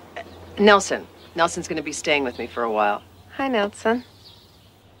 Nelson. Nelson's gonna be staying with me for a while. Hi, Nelson.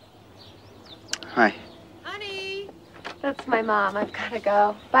 Hi. Honey! That's my mom. I've gotta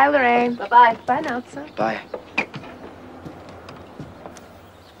go. Bye, Lorraine. Bye-bye. Bye, Nelson. Bye.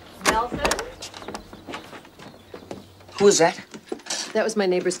 Nelson? Who is that? That was my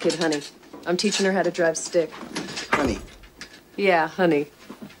neighbor's kid, Honey. I'm teaching her how to drive stick. Honey. Yeah, Honey.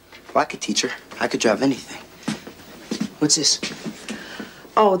 Well, I could teach her. I could drive anything. What's this?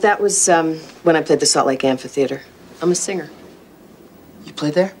 Oh, that was when I played the Salt Lake Amphitheater. I'm a singer. You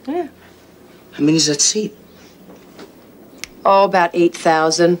played there? Yeah. How many's that seat? Oh, about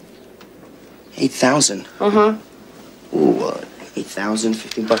 8,000. 8,000? Uh-huh. Ooh, 8,000,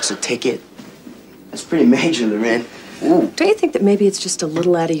 $15 a ticket. That's pretty major, Lorraine. Ooh. Don't you think that maybe it's just a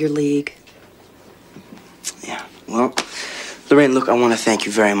little out of your league? Yeah, well, Lorraine, look, I want to thank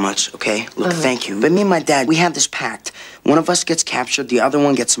you very much, okay? Look, thank you. But me and my dad, we have this pact. One of us gets captured, the other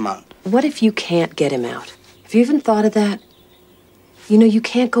one gets him out. What if you can't get him out? Have you even thought of that? You know, you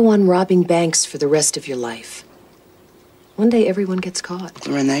can't go on robbing banks for the rest of your life. One day, everyone gets caught.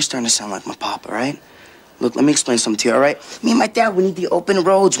 Lorraine, now you're starting to sound like my papa, right? Look, let me explain something to you, all right? Me and my dad, we need the open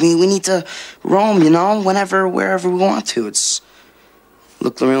roads. We need to roam, you know, whenever, wherever we want to. It's...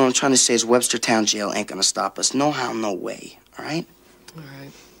 Look, Lorraine, what I'm trying to say is Webstertown jail ain't gonna stop us. No how, no way, all right? All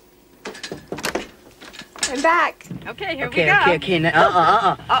right. I'm back. Okay, here we go. Okay,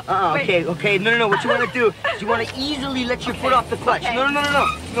 okay. No. What you want to do is you want to easily let your foot off the clutch. Okay. No,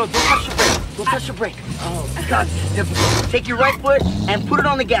 don't touch the brake. Don't touch the brake. Oh, God, this is difficult. Take your right foot and put it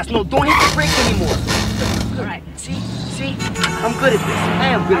on the gas. No, don't hit the brake anymore. All right. See? I'm good at this. I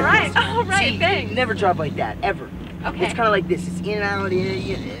am good at this. All right, See, thanks. you never drive like that, ever. Okay. It's kind of like this. It's in and out.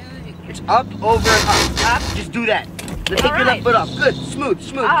 It's up, over, and up. Just do that. Now take your left foot off. Good. Smooth.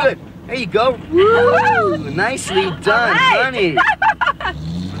 Good. There you go. Woo! Nicely done, honey.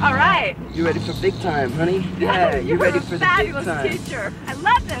 All right. You ready for big time, honey? Yeah, you ready for the big time. Fabulous teacher. I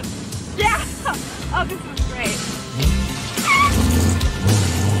love this. Yeah. Oh, this is great.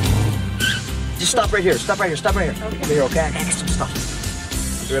 Just stop right here. Okay. Right here, okay? I got some stuff.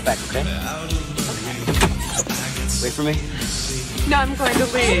 I'll be right back, okay? Wait for me. No, I'm going to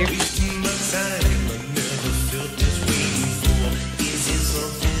leave.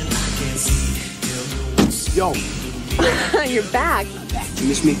 Yo. You're back. You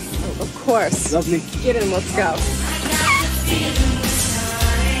miss me? Oh, of course. Love me? Get in, let's go.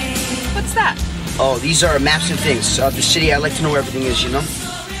 What's that? Oh, these are maps and things. The city, I like to know where everything is, you know?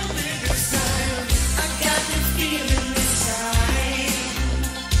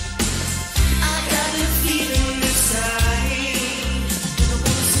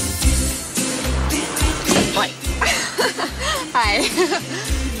 Hi.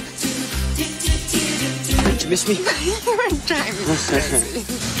 Did you miss me? You're driving me crazy.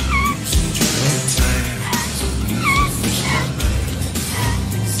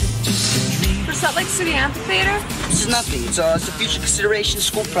 For Salt Lake City Amphitheater? This is nothing. It's a future consideration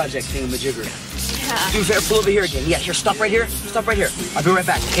school project thingamajigger. Yeah. Do me a favor, pull over here again. Yeah, here, stop right here. I'll be right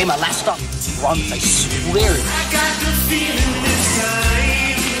back. Okay, my last stop. Promise, I swear it. I got the feeling this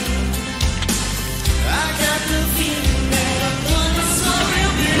time. I got the feeling that I'm gonna slow you.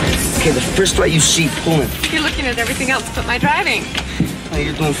 Okay, the first light you see, pull in. You're looking at everything else but my driving. Oh,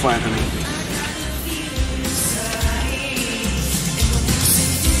 you're doing fine, honey.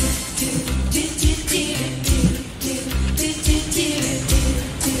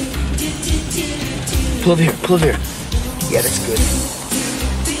 Pull over here. Yeah, that's good.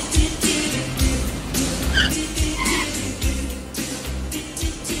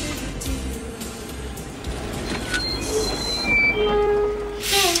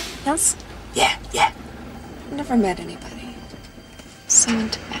 Yes? Yeah. I've never met anybody so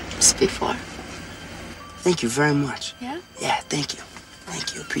into maps before. Thank you very much. Yeah? Yeah, thank you.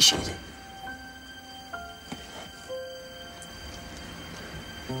 Thank you. Appreciate it.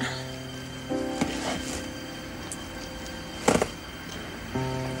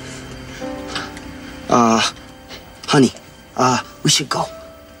 Honey, we should go.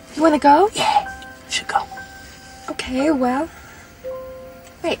 You want to go? Yeah, we should go. Okay, well.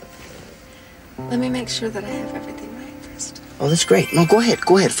 Wait. Let me make sure that I have everything right first. Oh, that's great. No, go ahead.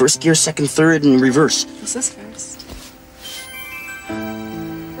 Go ahead. First gear, second, third, and reverse. This is first.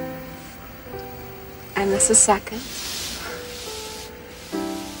 And this is second.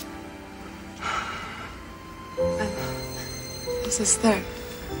 And this is third.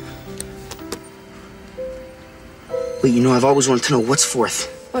 Wait, you know, I've always wanted to know what's fourth.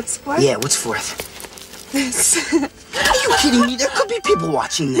 What's fourth? Yeah, what's fourth? This. Are you kidding me? There could be people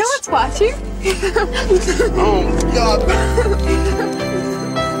watching this. No one's watching. Oh, my God.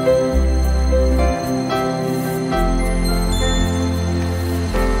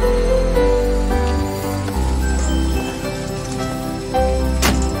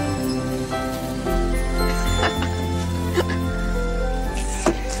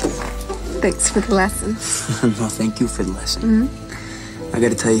 Thanks for the lesson. No, thank you for the lesson. I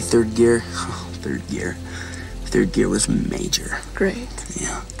gotta tell you, third gear was major. Great.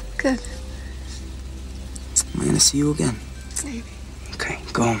 Yeah. Good. Am I gonna see you again? Maybe. Okay,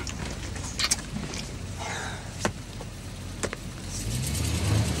 go home.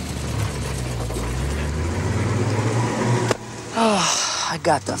 Oh, I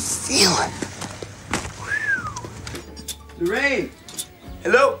got the feeling. Lorraine!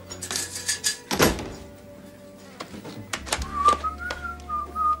 Hello?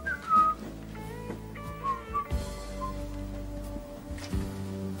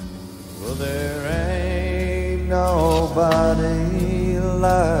 Well, there ain't nobody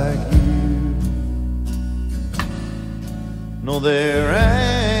like you. No, there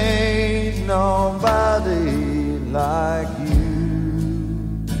ain't nobody like you.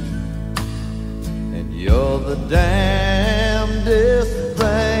 And you're the damnedest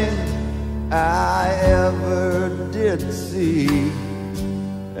thing I ever did see.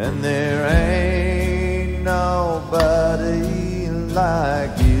 And there ain't nobody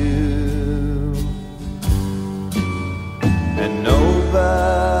like you. And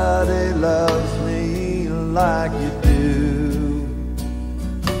nobody loves me like you do.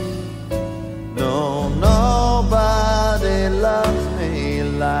 No, nobody loves me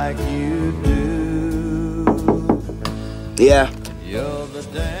like you do. Yeah. You're the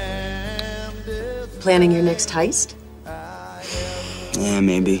damnedest. Planning your next heist? Yeah,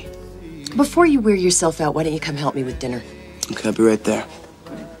 maybe. Before you wear yourself out, why don't you come help me with dinner? Okay, I'll be right there.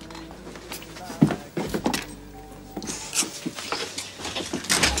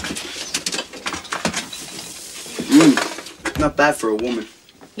 Not bad for a woman.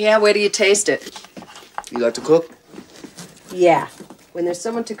 Yeah, wait till you taste it. You like to cook? Yeah. When there's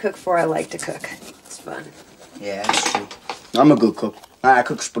someone to cook for, I like to cook. It's fun. Yeah, that's true. I'm a good cook. I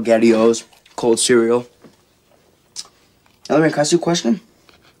cook SpaghettiOs, cold cereal. Ellery, can I ask you a question?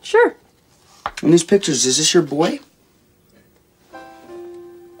 Sure. In these pictures, is this your boy?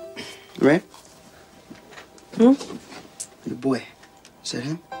 Right? Hmm? Your boy. Is that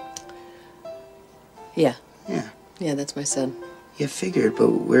him? Yeah. Yeah. Yeah, that's my son. Yeah, figured,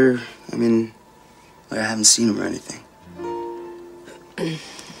 but I haven't seen him or anything.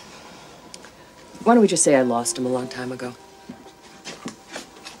 Why don't we just say I lost him a long time ago?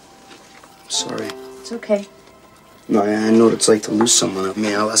 Sorry. It's okay. No, I know what it's like to lose someone. I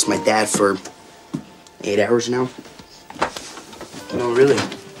mean, I lost my dad for 8 hours now. No, really.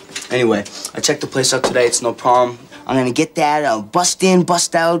 Anyway, I checked the place out today. It's no problem. I'm gonna get that. I'll bust in,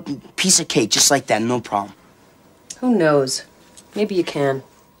 bust out, piece of cake, just like that. No problem. Who knows? Maybe you can.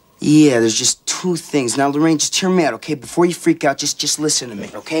 Yeah, there's just two things. Now, Lorraine, just hear me out, okay? Before you freak out, just listen to me,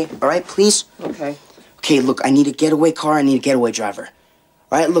 okay? All right, please? Okay. Okay, look, I need a getaway car. I need a getaway driver.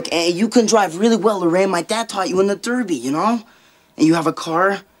 All right, look, and you can drive really well, Lorraine. My dad taught you in the Derby, you know? And you have a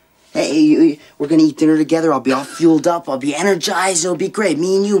car. Hey, we're gonna eat dinner together. I'll be all fueled up. I'll be energized. It'll be great.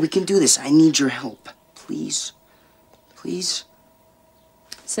 Me and you, we can do this. I need your help. Please. Please?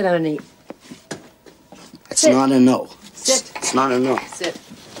 Sit down and eat. That's not a no. Sit. It's not a no. Sit.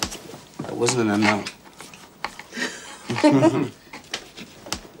 That wasn't a no.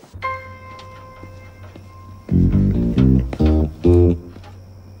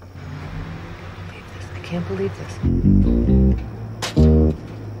 I can't believe this.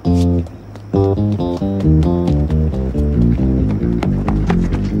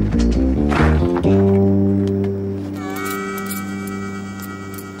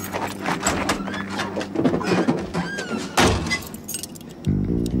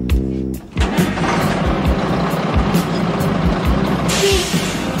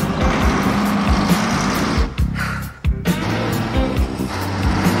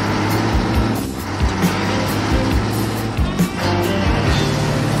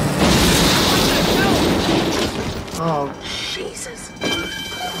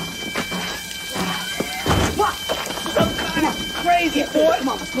 Come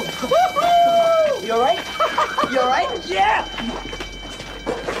on, let's go. You all right? You all right? Yeah!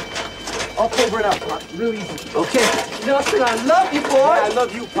 I'll cover it up, Pop. Real easy. Okay. Nelson, I love you, boy. Yeah, I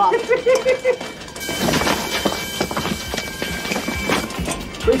love you, Pop.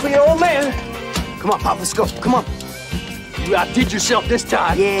 Wait for your old man. Come on, Pop, let's go. Come on. You outdid yourself this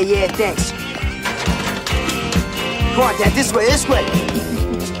time. Yeah, thanks. Come on, Dad, this way, this way.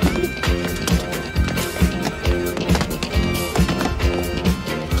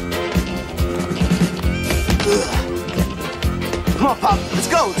 Come on, Pop, let's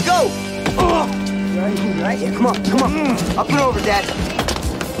go, let's go. You right? Yeah, come on. Up and over, Dad.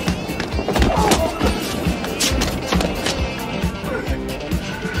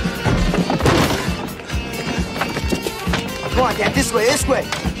 Come on, Dad, this way, this way.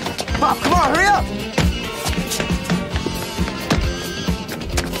 Pop, come on, hurry up.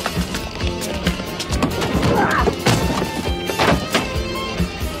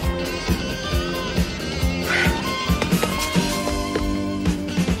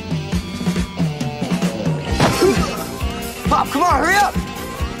 Pop, come on, hurry up!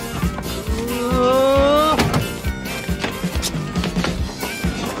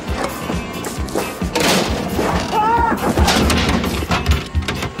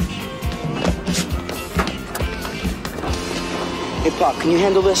 Hey, Pop, can you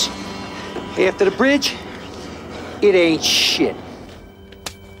handle this? After the bridge, it ain't shit.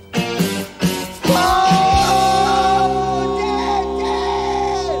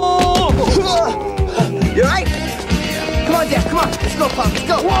 You all right? Come on, Dad, come on. Let's go, Pop, let's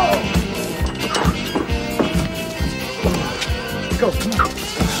go. Whoa! Let's go, come on.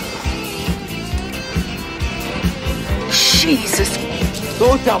 Jesus.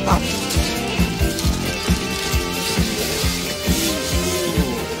 Slow it down, Pop.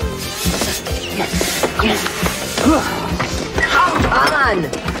 Come on!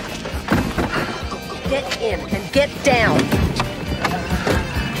 Get in and get down.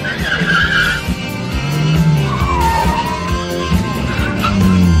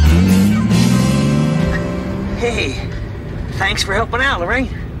 Hey, thanks for helping out, Lorraine.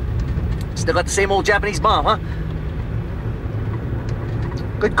 Still got the same old Japanese bomb, huh?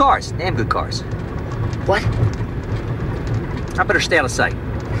 Good cars, damn good cars. What? I better stay out of sight.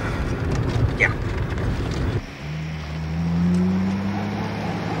 Yeah.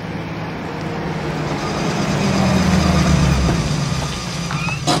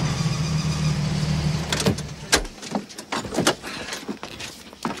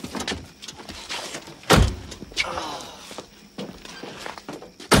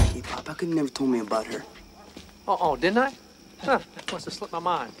 Hey, Pop, how come you never told me about her? Oh, didn't I? Huh, must have slipped my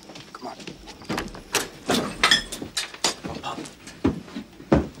mind. Come on.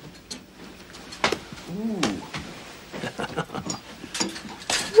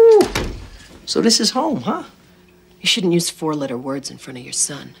 So this is home, huh? You shouldn't use four-letter words in front of your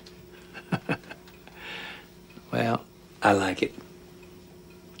son. Well, I like it.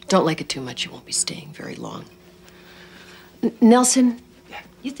 Don't like it too much, you won't be staying very long. Nelson,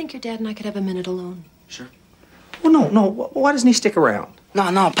 you think your dad and I could have a minute alone? Sure. Well, no. Why doesn't he stick around?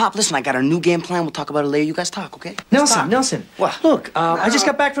 No, Pop, listen, I got our new game plan. We'll talk about it later. You guys talk, okay? Nelson. What? Look, I just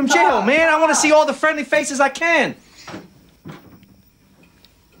got back from jail, man. I want to see all the friendly faces I can.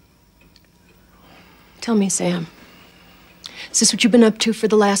 Tell me, Sam, is this what you've been up to for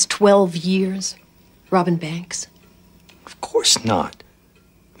the last 12 years? Robbing banks? Of course not.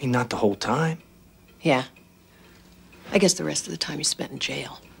 I mean, not the whole time. Yeah. I guess the rest of the time you spent in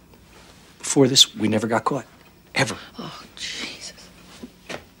jail. Before this, we never got caught. Ever. Oh, Jesus.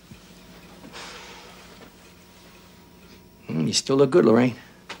 You still look good, Lorraine.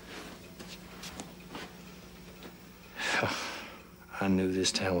 I knew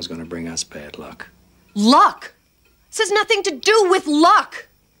this town was going to bring us bad luck. Luck? This has nothing to do with luck.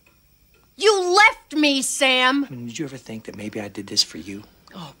 You left me, Sam. I mean, did you ever think that maybe I did this for you?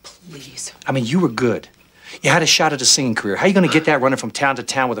 Oh, please. I mean, you were good. You had a shot at a singing career. How are you going to get that running from town to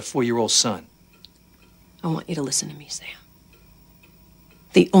town with a 4-year-old son? I want you to listen to me, Sam.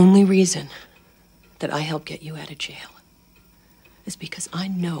 The only reason that I helped get you out of jail is because I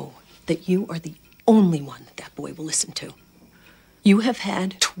know that you are the only one that boy will listen to. You have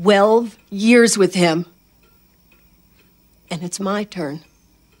had 12 years with him. And it's my turn.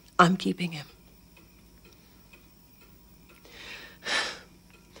 I'm keeping him.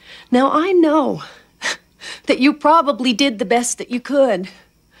 Now, I know that you probably did the best that you could.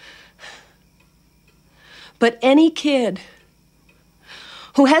 But any kid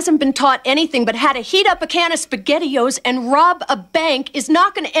who hasn't been taught anything but how to heat up a can of SpaghettiOs and rob a bank is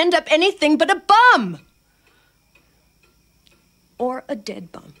not going to end up anything but a bum. or a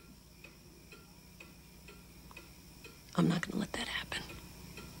dead bum. I'm not going to let that happen.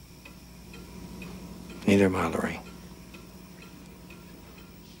 Neither am I, Lorraine.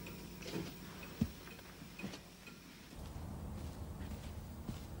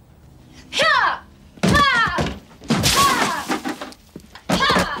 Ha! Ha! Ha!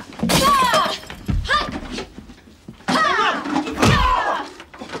 Ha! Ha! Ha!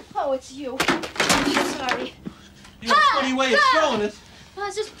 Oh, it's you. I'm sorry. You have a funny way of showing it. I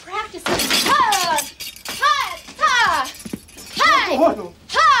was just practicing. Ha! Ha! Ha! Hey!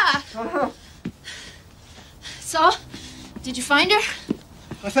 Ha! So, did you find her?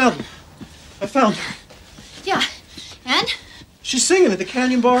 I found her. I found her. Yeah. And? She's singing at the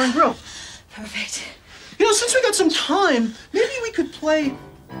Canyon Bar and Grill. Perfect. You know, since we got some time, maybe we could play.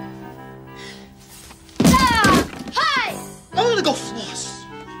 Ha! Hi! I'm gonna go floss.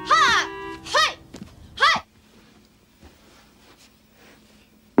 Ha! Hi! Hi!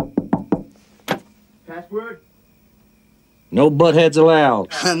 Password? No buttheads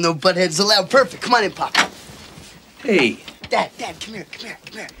allowed. No buttheads allowed. Perfect. Come on in, Pop. Hey. Dad, come here.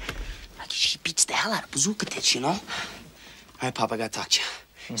 She beats the hell out of Bazooka Tits, you know? All right, Pop, I gotta talk to you.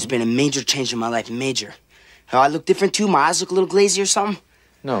 There's been a major change in my life, major. I look different, too? My eyes look a little glazy or something?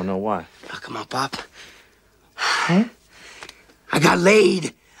 No, why? Oh, come on, Pop. Huh? I got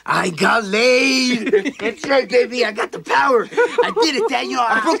laid. That's right, baby. I got the power. I did it, Dad. You know,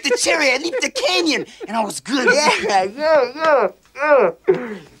 I broke the cherry. I leaped the canyon. And I was good. Yeah.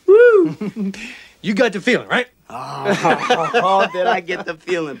 Woo! You got the feeling, right? Oh, did I get the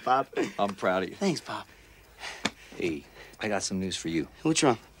feeling, Pop? I'm proud of you. Thanks, Pop. Hey, I got some news for you. What's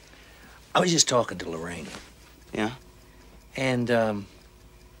wrong? I was just talking to Lorraine. Yeah? And,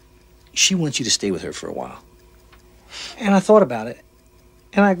 she wants you to stay with her for a while. And I thought about it,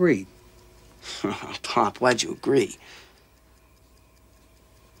 and I agreed. Pop, why'd you agree?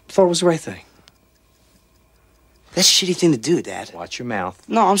 Thought it was the right thing. That's a shitty thing to do, Dad. Watch your mouth.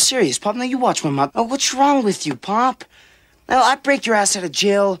 No, I'm serious, Pop. Now you watch my mouth. Oh, what's wrong with you, Pop? Now, I break your ass out of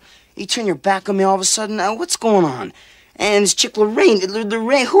jail. You turn your back on me all of a sudden. Now, what's going on? And this chick Lorraine.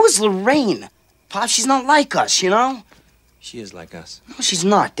 Lorraine. Who is Lorraine? Pop, she's not like us, you know? She is like us. No, she's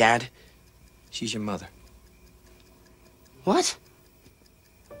not, Dad. She's your mother. What?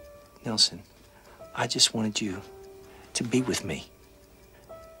 Nelson, I just wanted you to be with me.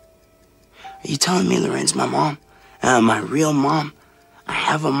 Are you telling me Lorraine's my mom? My real mom? I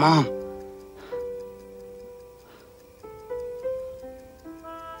have a mom.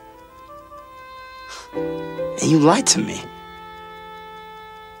 And you lied to me.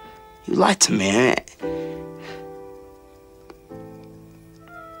 You lied to me.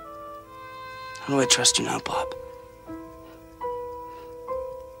 How do I trust you now, Pop?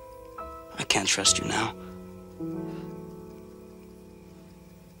 I can't trust you now.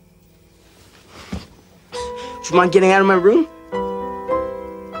 Do you mind getting out of my room?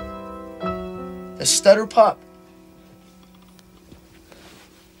 A stutter, Pop.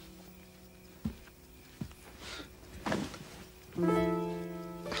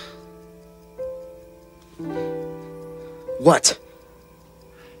 What?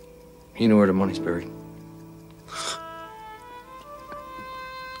 You know where the money's buried.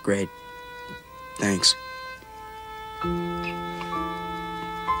 Great. Thanks.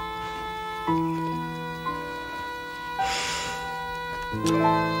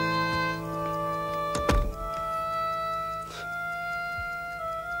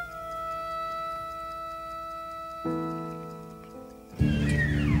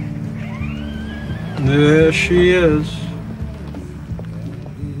 There she is.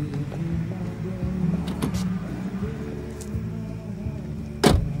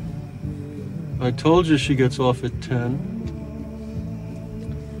 I told you she gets off at 10.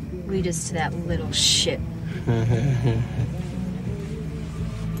 Lead us to that little shit.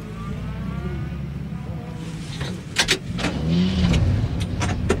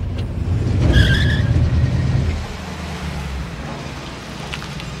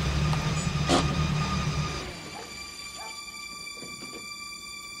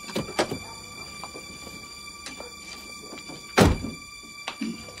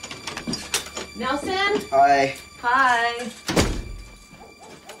 Nelson? Hi. Hi.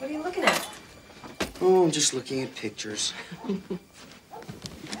 What are you looking at? Oh, I'm just looking at pictures.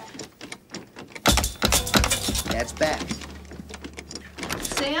 Dad's back.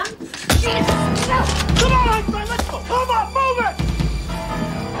 Sam? Come on, son, let's go. Come on, move it.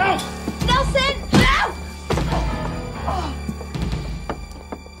 No. Nelson! No!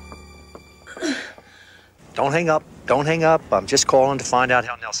 Don't hang up. Don't hang up. I'm just calling to find out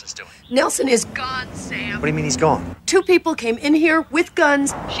how Nelson's doing. Nelson is gone, Sam. What do you mean he's gone? 2 people came in here with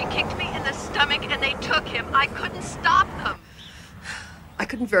guns. She kicked me in the stomach and they took him. I couldn't stop them. I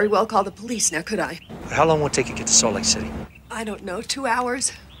couldn't very well call the police now, could I? How long will it take you to get to Salt Lake City? I don't know, 2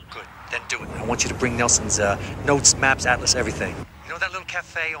 hours? Good. Then do it. I want you to bring Nelson's notes, maps, atlas, everything. You know that little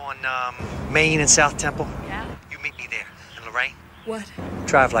cafe on Main and South Temple? Yeah. You meet me there. And Lorraine? What?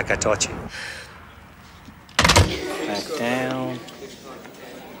 Drive like I taught you. Back down.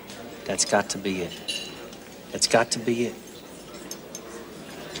 That's got to be it. That's got to be it.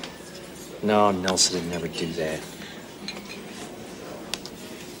 No, Nelson would never do that.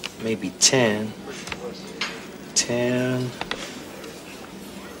 Maybe 10. 10.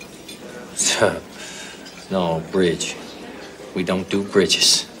 No, bridge. We don't do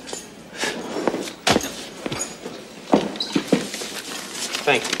bridges.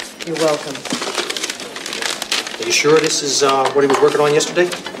 Thank you. You're welcome. Are you sure this is what he was working on yesterday?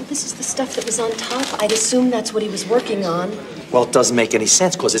 Well, this is the stuff that was on top. I'd assume that's what he was working on. Well, it doesn't make any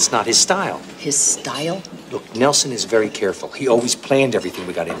sense because it's not his style. His style? Look, Nelson is very careful. He always planned everything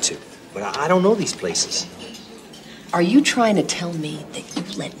we got into. But I don't know these places. Are you trying to tell me that you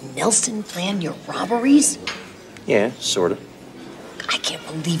let Nelson plan your robberies? Yeah, sort of. I can't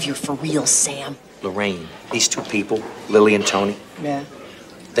believe you're for real, Sam. Lorraine, these 2 people, Lily and Tony, Yeah.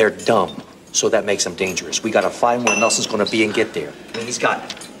 they're dumb. So that makes them dangerous. We got to find where Nelson's going to be and get there. I mean, he's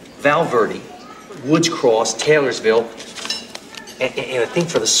got Val Verde, Woods Cross, Taylorsville, and a thing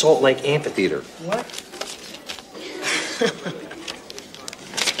for the Salt Lake Amphitheater. What?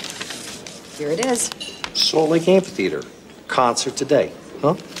 Here it is. Salt Lake Amphitheater. Concert today,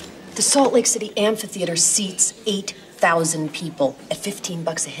 huh? The Salt Lake City Amphitheater seats 8,000 people. At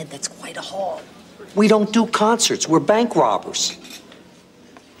 $15 a head, that's quite a haul. We don't do concerts. We're bank robbers.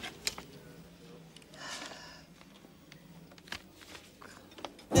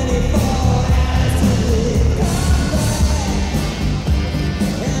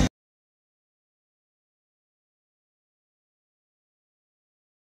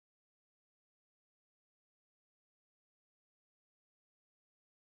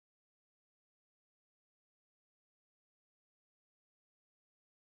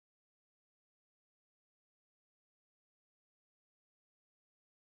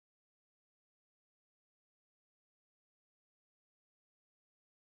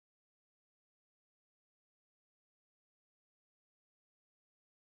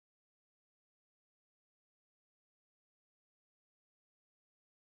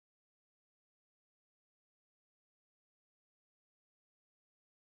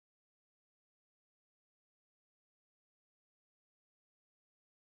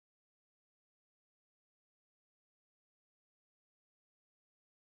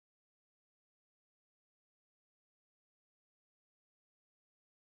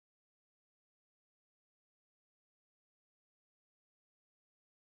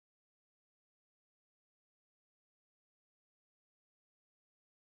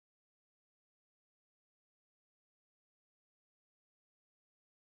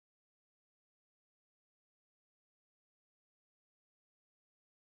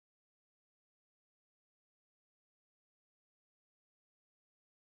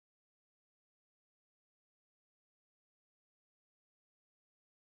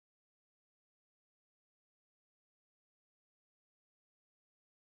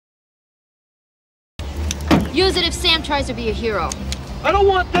 Use it if Sam tries to be a hero. I don't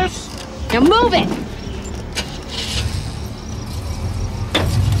want this! Now move it!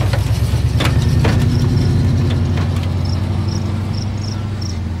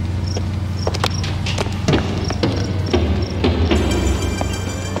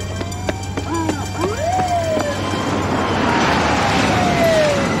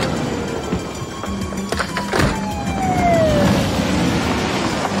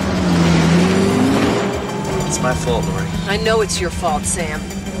 It's my fault, Lorraine. I know it's your fault, Sam.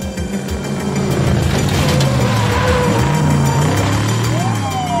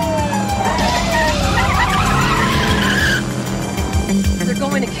 They're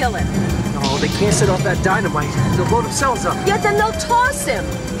going to kill him. No, they can't set off that dynamite. They'll blow themselves up. Yeah, then they'll toss him.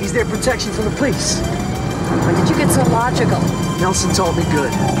 He's their protection from the police. When did you get so logical? Nelson told me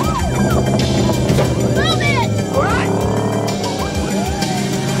good. Move it! All right.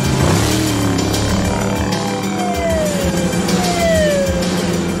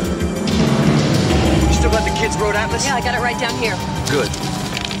 You still got the kid's road atlas? Yeah, I got it right down here. Good.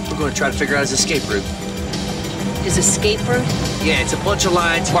 We're going to try to figure out his escape route. His escape route? Yeah, it's a bunch of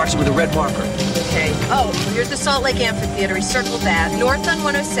lines marked with a red marker. Okay. Oh, here's the Salt Lake Amphitheater. He circled that. North on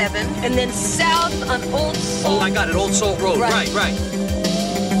 107, and then south on Old Salt. Oh, I got it. Old Salt Road. Right. Do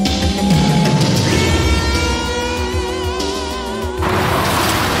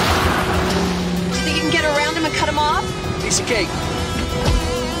you think you can get around him and cut him off? Piece of cake.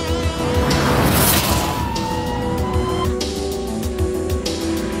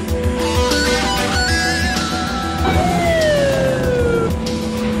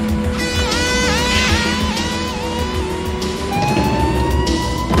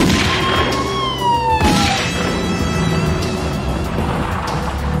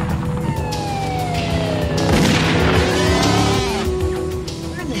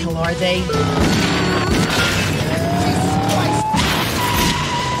 Where the hell are they?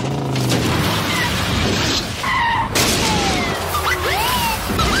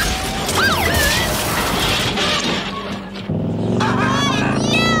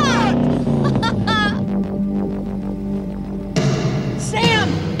 Sam!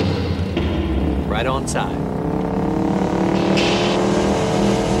 Right on time.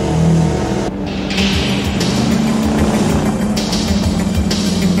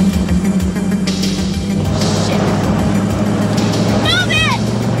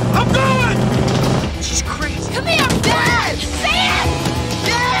 She's crazy. Come here, Dad! Sam!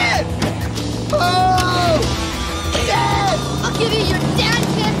 Dad! Oh! Dad! I'll give you your dad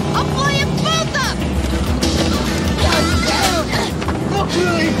kiss. I'll blow you both up! Look,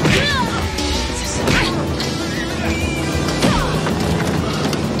 Willie!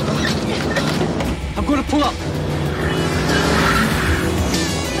 I'm going to pull up.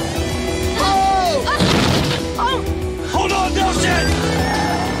 Oh! Hold on, Nelson!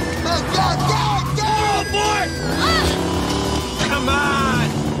 Oh, God, Dad! Dad! Boy! Come on!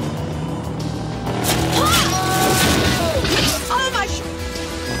 Oh, my...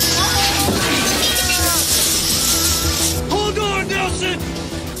 Hold on, Nelson!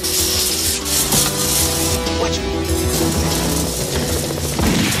 Watch it.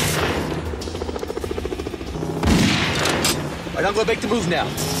 All right, I'm going to make the move now.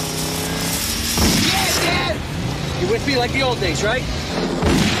 Yeah, Dad! You with me like the old days, right? All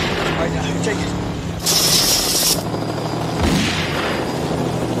right, now, take it.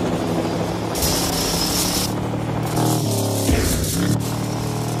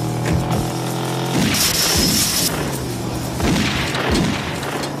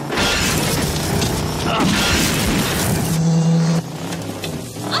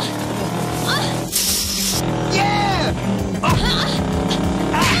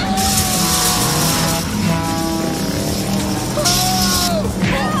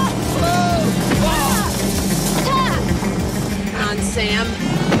 Sam.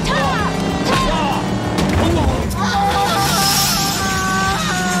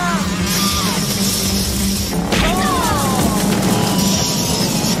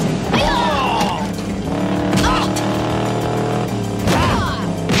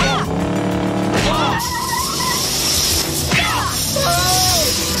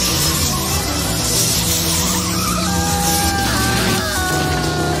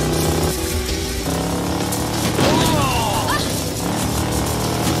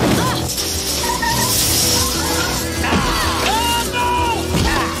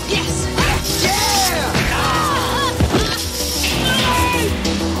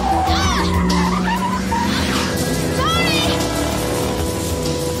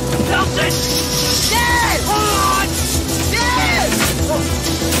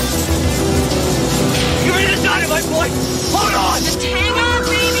 Boy, hold on! Just hang on,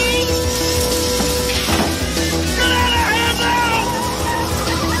 baby! Get out of here now!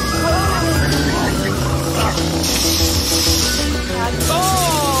 Oh!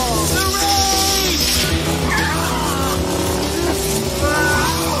 The rain!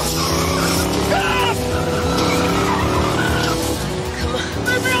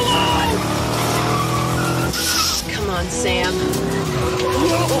 Leave me alone! Come on, Sam.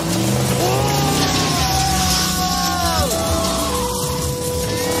 Oh!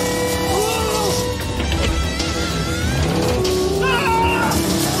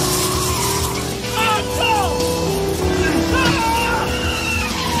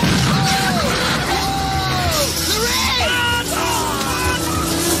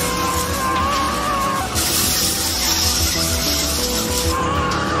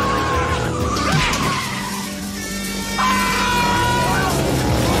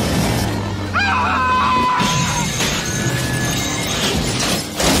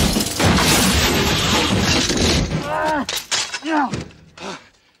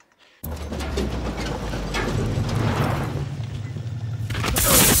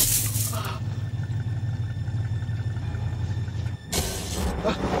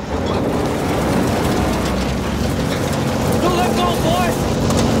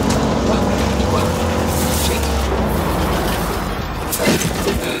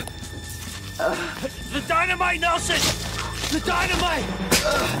 dynamite, Nelson! The dynamite!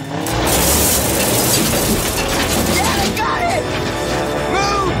 Yeah, I got it!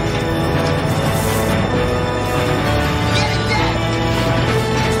 Move! Get it, Dad!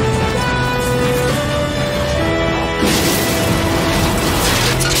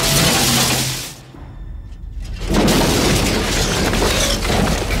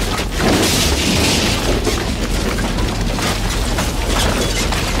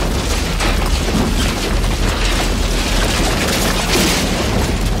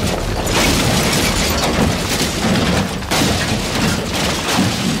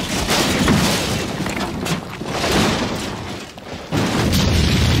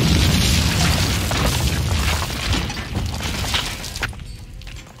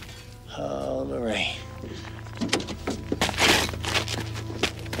 Oh, Lorraine.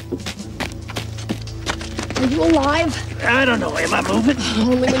 Are you alive? I don't know. Am I moving?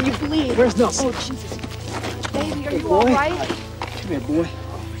 Only when you bleed. Where's Nelson? Oh, Jesus. Baby, are you boy. all right? Come here, boy.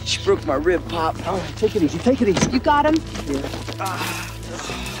 She broke my rib, Pop. All right, take it easy. Take it easy. You got him? Yeah.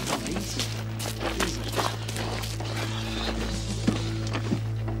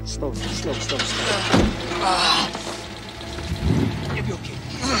 Slow. You'll be okay.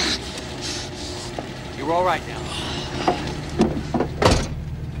 You're all right now.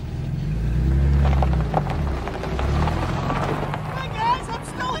 Hey guys, I'm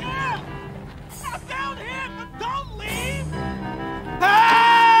still here! I'm down here, but don't leave!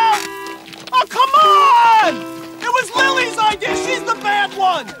 Help! Oh, come on! It was Lily's idea, she's the bad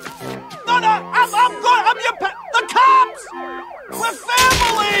one! No, I'm good, I'm your pet. The cops! We're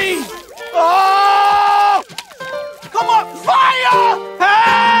family! Oh! Come on, fire!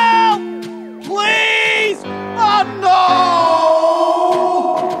 Help! Please! Oh, no!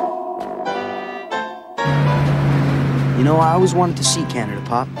 You know, I always wanted to see Canada,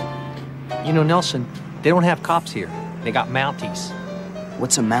 Pop. You know, Nelson, they don't have cops here. They got Mounties.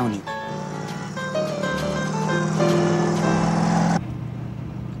 What's a Mountie?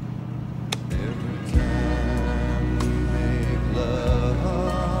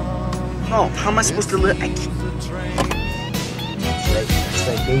 No, how am I supposed to live? That's right,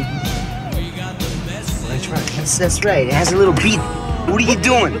 baby. That's right. It has a little beat. What are you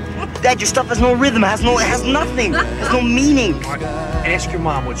doing? Dad, your stuff has no rhythm. It has nothing. It has no meaning. Ask your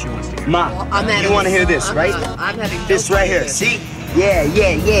mom what she wants to hear. Mom, you want to hear this, right? I'm having This right here. See? Yeah.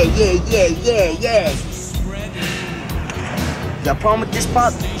 Got a problem with this,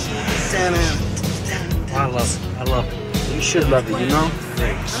 Pop? I love it. You should love it, you know?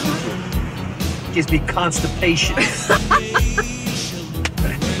 Great. Gives me constipation.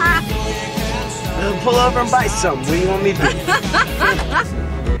 Pull over and buy something. What do you want me to do?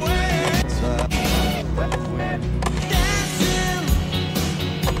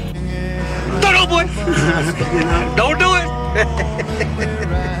 No, boy. Don't do it.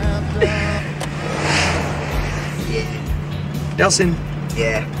 Nelson.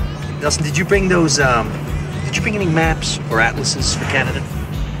 Yeah. Nelson, did you bring those? Did you bring any maps or atlases for Canada?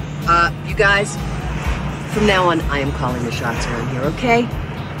 You guys, from now on, I am calling the shots around here, okay?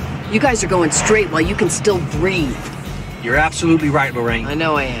 You guys are going straight while you can still breathe. You're absolutely right, Lorraine. I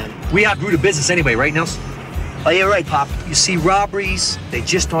know I am. We outgrew the business anyway, right, Nelson? Oh, you're right, Pop. You see, robberies, they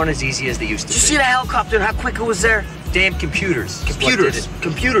just aren't as easy as they used to Did you be. see that helicopter and how quick it was there? Damn computers. Computers.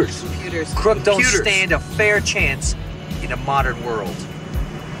 Crook don't stand a fair chance in a modern world.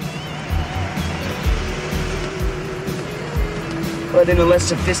 But in a less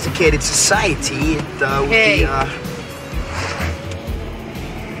sophisticated society, it would be,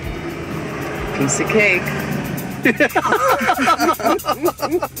 piece of cake.